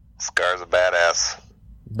 Scar's a badass.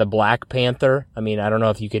 The Black Panther. I mean, I don't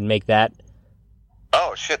know if you can make that.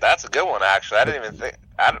 Oh, shit, that's a good one, actually. I didn't even think...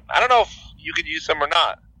 I don't know if you could use them or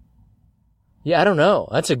not. Yeah, I don't know.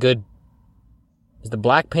 That's a good... Is the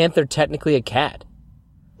Black Panther technically a cat?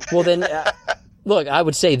 Well, then, look, I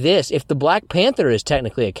would say this. If the Black Panther is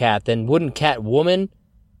technically a cat, then wouldn't Catwoman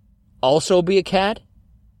also be a cat?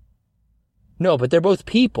 No, but they're both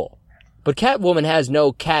people. But Catwoman has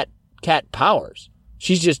no cat powers.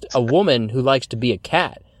 She's just a woman who likes to be a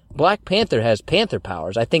cat. Black Panther has panther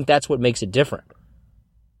powers. I think that's what makes it different.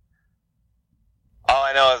 All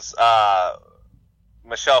I know is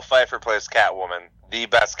Michelle Pfeiffer plays Catwoman, the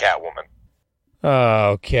best Catwoman.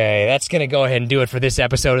 Okay, that's going to go ahead and do it for this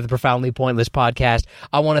episode of the Profoundly Pointless Podcast.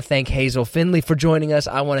 I want to thank Hazel Findlay for joining us.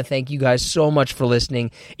 I want to thank you guys so much for listening.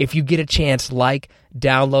 If you get a chance, like,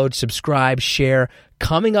 download, subscribe, share.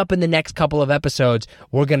 Coming up in the next couple of episodes,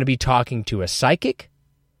 we're going to be talking to a psychic,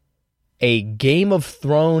 a Game of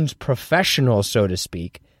Thrones professional, so to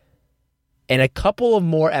speak, and a couple of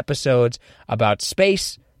more episodes about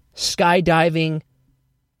space, skydiving,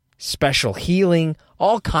 special healing,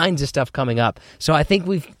 all kinds of stuff coming up. So I think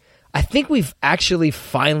we've actually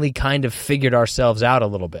finally kind of figured ourselves out a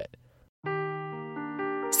little bit.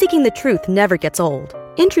 Seeking the truth never gets old.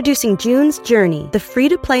 Introducing June's Journey, the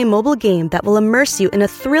free-to-play mobile game that will immerse you in a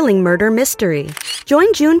thrilling murder mystery.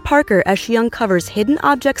 Join June Parker as she uncovers hidden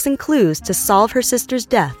objects and clues to solve her sister's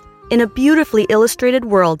death in a beautifully illustrated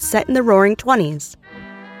world set in the Roaring 20s.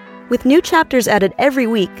 With new chapters added every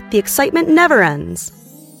week, the excitement never ends.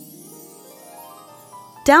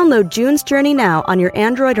 Download June's Journey now on your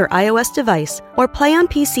Android or iOS device, or play on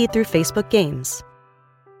PC through Facebook Games.